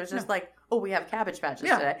Black Friday. It was just like, oh, we have Cabbage Patches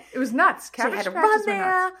today. It was nuts. So I Cabbage had to Patches run were there.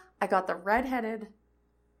 nuts. I got the red-headed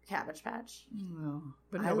Cabbage Patch. No,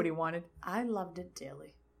 but nobody wanted. I loved it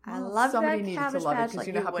dearly. I Well, loved somebody that needed to Cabbage love it, Patch 'cause like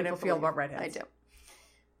you know how wouldn't people feel believe. about redheads. I do.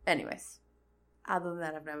 Anyways, other than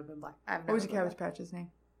that, I've never been black. What was your Cabbage Patch's name?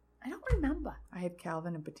 I don't remember. I had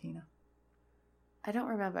Calvin and Bettina. I don't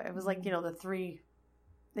remember. It was like, the three.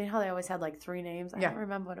 You know how they always had like three names? I Yeah. don't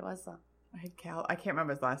remember what it was though. I had I can't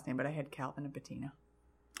remember his last name, but I had Calvin and Bettina.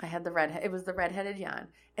 I had the red. It was the red-headed yarn.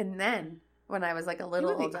 And then when I was like a They little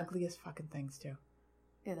were the older, ugliest fucking things too.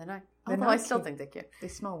 yeah, they're not. They're Although not I still cute. think they're cute. They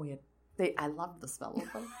smell weird. I love the smell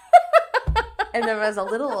of them. And then when I was a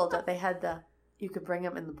little older, they had you could bring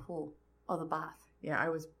them in the pool or the bath. Yeah, I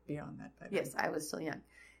was beyond that. By then. Yes, I was still young.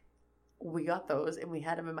 We got those and we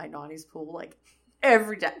had them in my naughty's pool like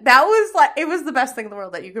every day. That was like, it was the best thing in the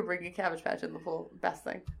world that you could bring a Cabbage Patch in the pool. Best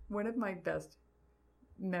thing. One of my best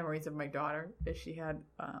memories of my daughter is she had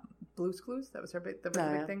Blue's Clues. That was her big, big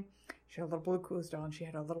thing. She had a little Blue Clues doll and she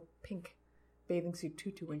had a little pink bathing suit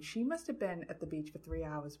tutu, and she must have been at the beach for 3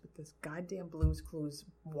 hours with this goddamn Blue's Clues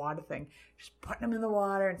water thing, just putting them in the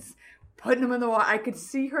water and putting them in the water. I could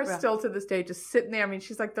see her still to this day, just sitting there. I mean,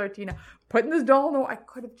 she's like 13 now, putting this doll in the water. I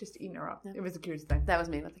could have just eaten her up. Yeah. It was the cutest thing. That was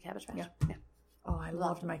me with the Cabbage Patch. Yeah. Oh, I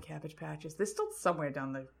loved my Cabbage Patches. They're still somewhere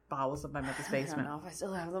down the bowels of my mother's basement. I don't know if I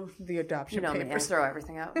still have them. The adoption me, I papers. throw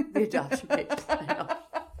everything out. The adoption papers. I know.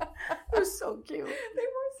 It was so cute. They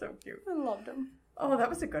were so cute. I loved them. Oh, that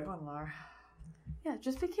was a good one, Laura. Yeah,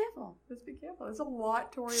 just be careful. Just be careful. There's a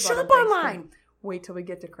lot to worry about. Shop online. Wait till we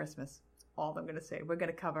get to Christmas. That's all I'm going to say. We're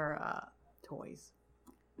going to cover toys.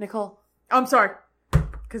 Nicole. I'm sorry.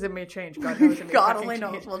 Because it may change. God knows it may God fucking only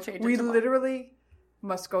knows change. we'll change it We tomorrow. literally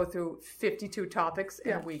must go through 52 topics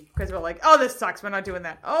in a week. Because we're like, oh, this sucks. We're not doing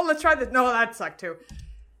that. Oh, let's try this. No, that sucked too.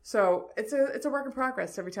 So it's a work in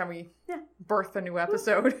progress every time we birth a new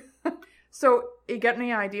episode. So you got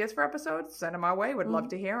any ideas for episodes? Send them our way. Would love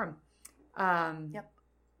to hear them.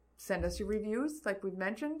 Send us your reviews, like we've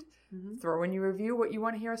mentioned. Throw in your review what you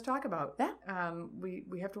want to hear us talk about. Yeah.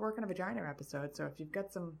 We have to work on a vagina episode, so if you've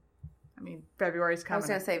got some, February's coming. I was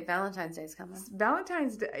going to say Valentine's Day is coming.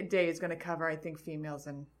 Valentine's Day is going to cover, I think, females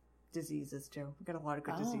and diseases too. We've got a lot of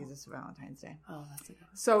good diseases for Valentine's Day. Oh, that's a good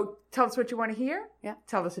one. So tell us what you want to hear. Yeah.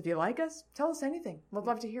 Tell us if you like us. Tell us anything. We'd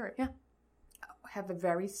love to hear it. Yeah. Have a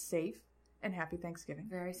very safe and happy Thanksgiving.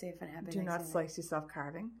 Very safe and happy. Do not slice yourself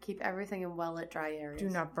carving. Keep everything in well-lit, dry areas. Do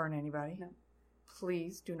not burn anybody. No.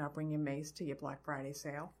 Please do not bring your mace to your Black Friday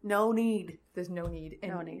sale. No need. There's no need.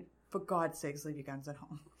 And no need. For God's sakes, leave your guns at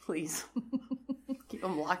home. Please. Keep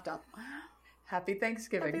them locked up. Happy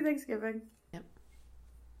Thanksgiving. Happy Thanksgiving. Yep.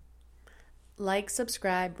 Like,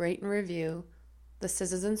 subscribe, rate, and review the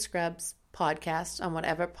Scissors and Scrubs podcast on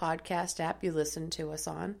whatever podcast app you listen to us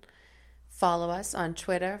on. Follow us on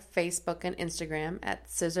Twitter, Facebook, and Instagram at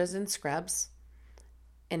Scissors and Scrubs.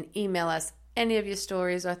 And email us any of your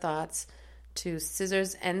stories or thoughts to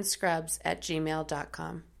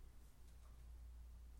scissorsandscrubs@gmail.com.